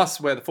matter to us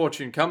where the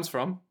fortune comes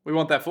from. We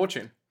want that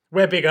fortune.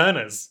 we're big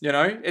earners. You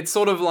know? It's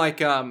sort of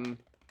like,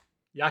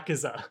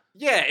 Yakuza.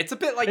 yeah, it's a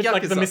bit like It's Yakuza.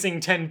 like the missing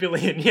 10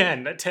 billion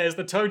yen that tears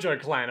the Tojo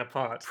clan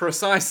apart.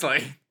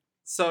 Precisely.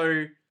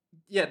 So,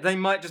 yeah, they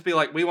might just be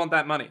like, we want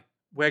that money.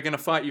 We're going to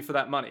fight you for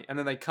that money. And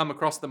then they come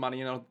across the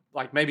money and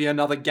like maybe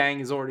another gang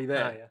is already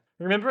there. Oh, yeah.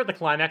 Remember at the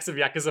climax of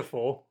Yakuza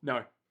 4?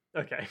 No.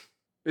 Okay.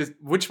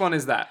 Which one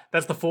is that?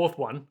 That's the fourth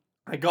one.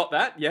 I got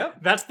that, yeah.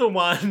 That's the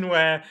one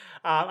where,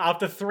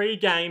 after 3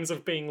 games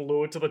of being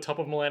lured to the top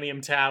of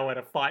Millennium Tower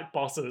to fight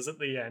bosses at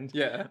the end,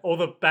 Yeah. all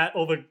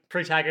the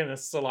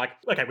protagonists are like,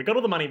 okay, we got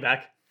all the money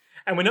back,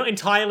 and we're not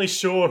entirely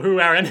sure who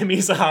our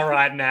enemies are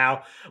right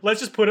now. Let's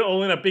just put it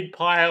all in a big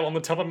pile on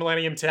the top of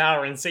Millennium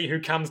Tower and see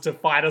who comes to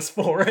fight us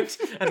for it,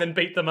 and then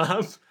beat them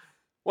up.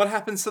 What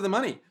happens to the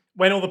money?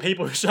 When all the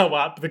people show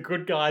up, the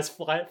good guys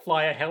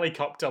fly a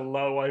helicopter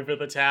low over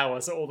the tower,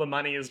 so all the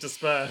money is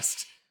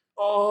dispersed,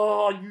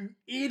 Oh, you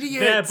idiots!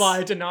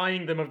 thereby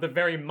denying them of the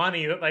very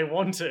money that they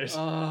wanted.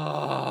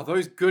 Oh,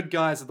 those good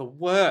guys are the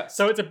worst.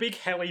 So it's a big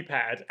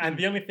helipad, and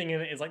the only thing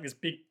in it is like this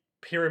big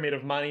pyramid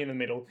of money in the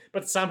middle,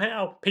 but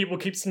somehow people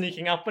keep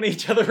sneaking up on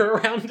each other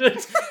around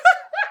it.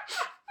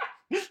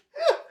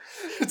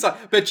 It's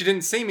like, bet you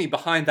didn't see me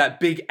behind that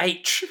big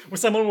H. Where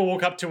someone will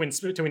walk up to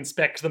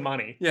inspect the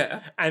money,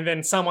 Yeah. and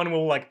then someone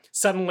will like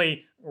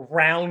suddenly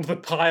round the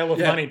pile of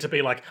Yeah. money to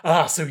be like,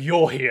 ah, so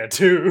you're here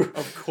too.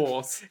 Of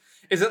course.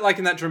 Is it like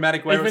in that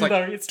dramatic way where it's Even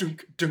like, though it's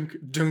dunk, dunk,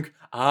 dunk.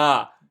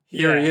 Ah,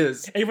 here he Yeah.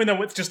 is. Even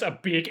though it's just a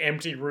big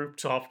empty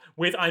rooftop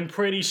with, I'm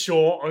pretty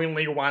sure,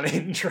 only one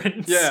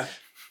entrance. Yeah.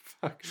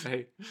 Fuck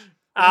me.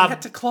 They Um,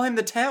 had to climb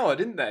the tower,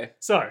 didn't they?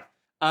 so,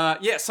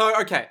 Yeah, so,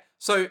 okay.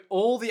 So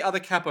all the other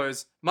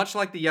capos, much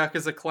like the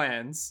Yakuza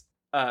clans,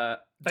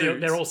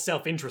 dudes, they're all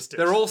self-interested.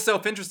 they're all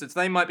self-interested. So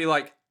they might be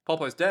like,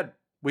 Popo's dead.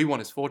 We want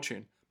his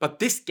fortune. But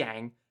this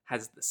gang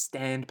has the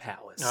stand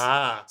powers.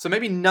 Ah. So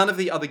maybe none of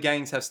the other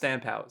gangs have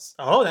stand powers.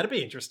 Oh, that'd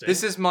be interesting.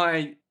 This is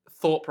my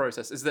thought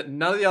process, is that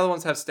none of the other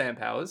ones have stand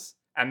powers.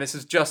 And this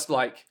is just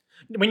like,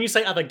 When you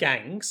say other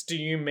gangs, do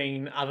you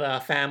mean other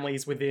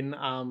families within,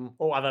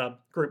 or other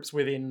groups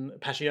within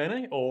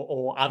Passione,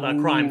 or other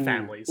crime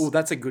families? Oh,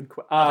 that's a good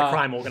question. Other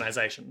crime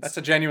organizations. That's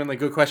a genuinely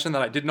good question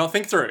that I did not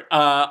think through.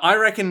 I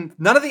reckon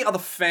none of the other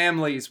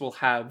families will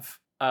have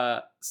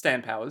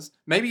stand powers.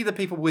 Maybe the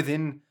people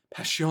within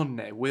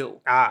Passione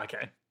will.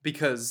 Okay.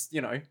 Because,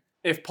 you know,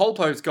 if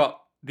Polpo's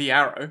got the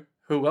arrow,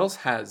 who else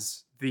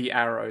has the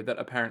arrow that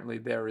apparently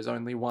there is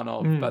only one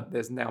of, but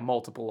there's now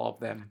multiple of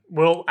them?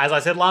 Well, as I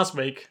said last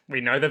week, we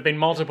know there've been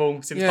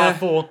multiple since Yeah. part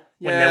 4,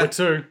 when Yeah. there were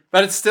 2.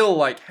 But it's still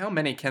like, how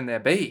many can there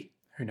be?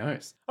 Who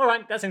knows?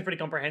 Alright, that seems pretty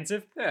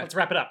comprehensive. Yeah. Let's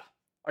wrap it up.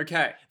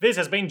 Okay. This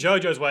has been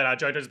JoJo's World, our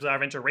JoJo's Bizarre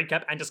Adventure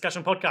recap and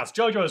discussion podcast.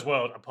 JoJo's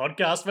World, a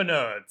podcast for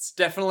nerds.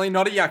 Definitely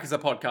not a Yakuza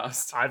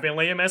podcast. I've been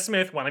Liam S.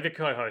 Smith, one of your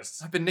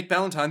co-hosts. I've been Nick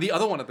Ballantyne, the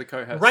other one of the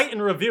co-hosts. Rate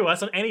and review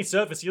us on any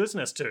service you listen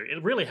us to.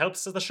 It really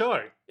helps the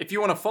show. If you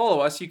want to follow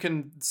us, you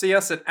can see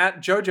us at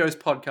JoJo's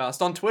Podcast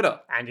on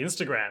Twitter And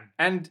Instagram.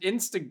 and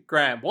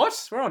Instagram.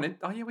 What? We're on it.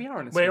 Oh yeah, we are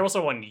on Instagram. We're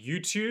also on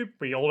YouTube.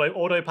 We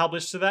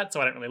auto-publish to that,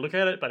 so I don't really look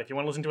at it, but if you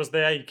want to listen to us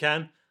there, you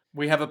can.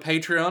 We have a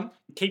Patreon.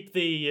 Keep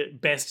the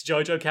best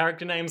JoJo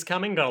character names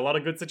coming. Got a lot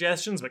of good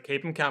suggestions, but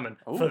keep them coming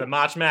for Ooh. the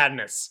March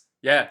Madness.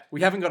 Yeah,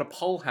 we haven't got a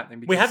poll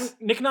happening. Because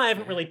Nick and I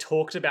haven't really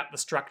talked about the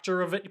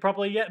structure of it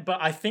properly yet, but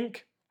I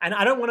think, and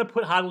I don't want to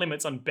put hard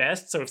limits on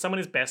best, so if someone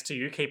is best to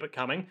you, keep it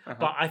coming.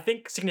 But I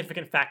think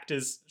significant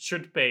factors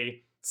should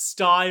be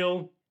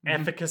style,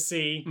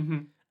 efficacy,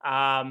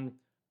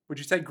 Would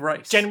you say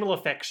grace? general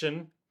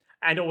affection,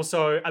 and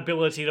also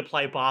ability to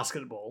play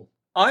basketball.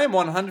 I am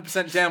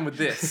 100% down with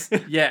this.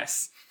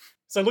 Yes.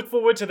 So look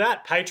forward to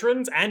that,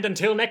 patrons, and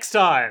until next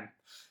time,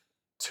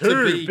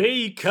 to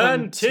be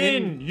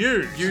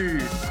continued. You.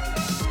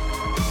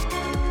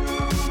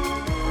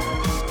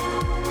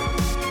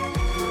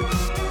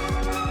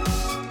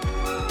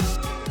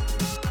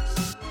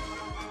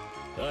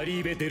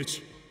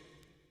 Arrivederci.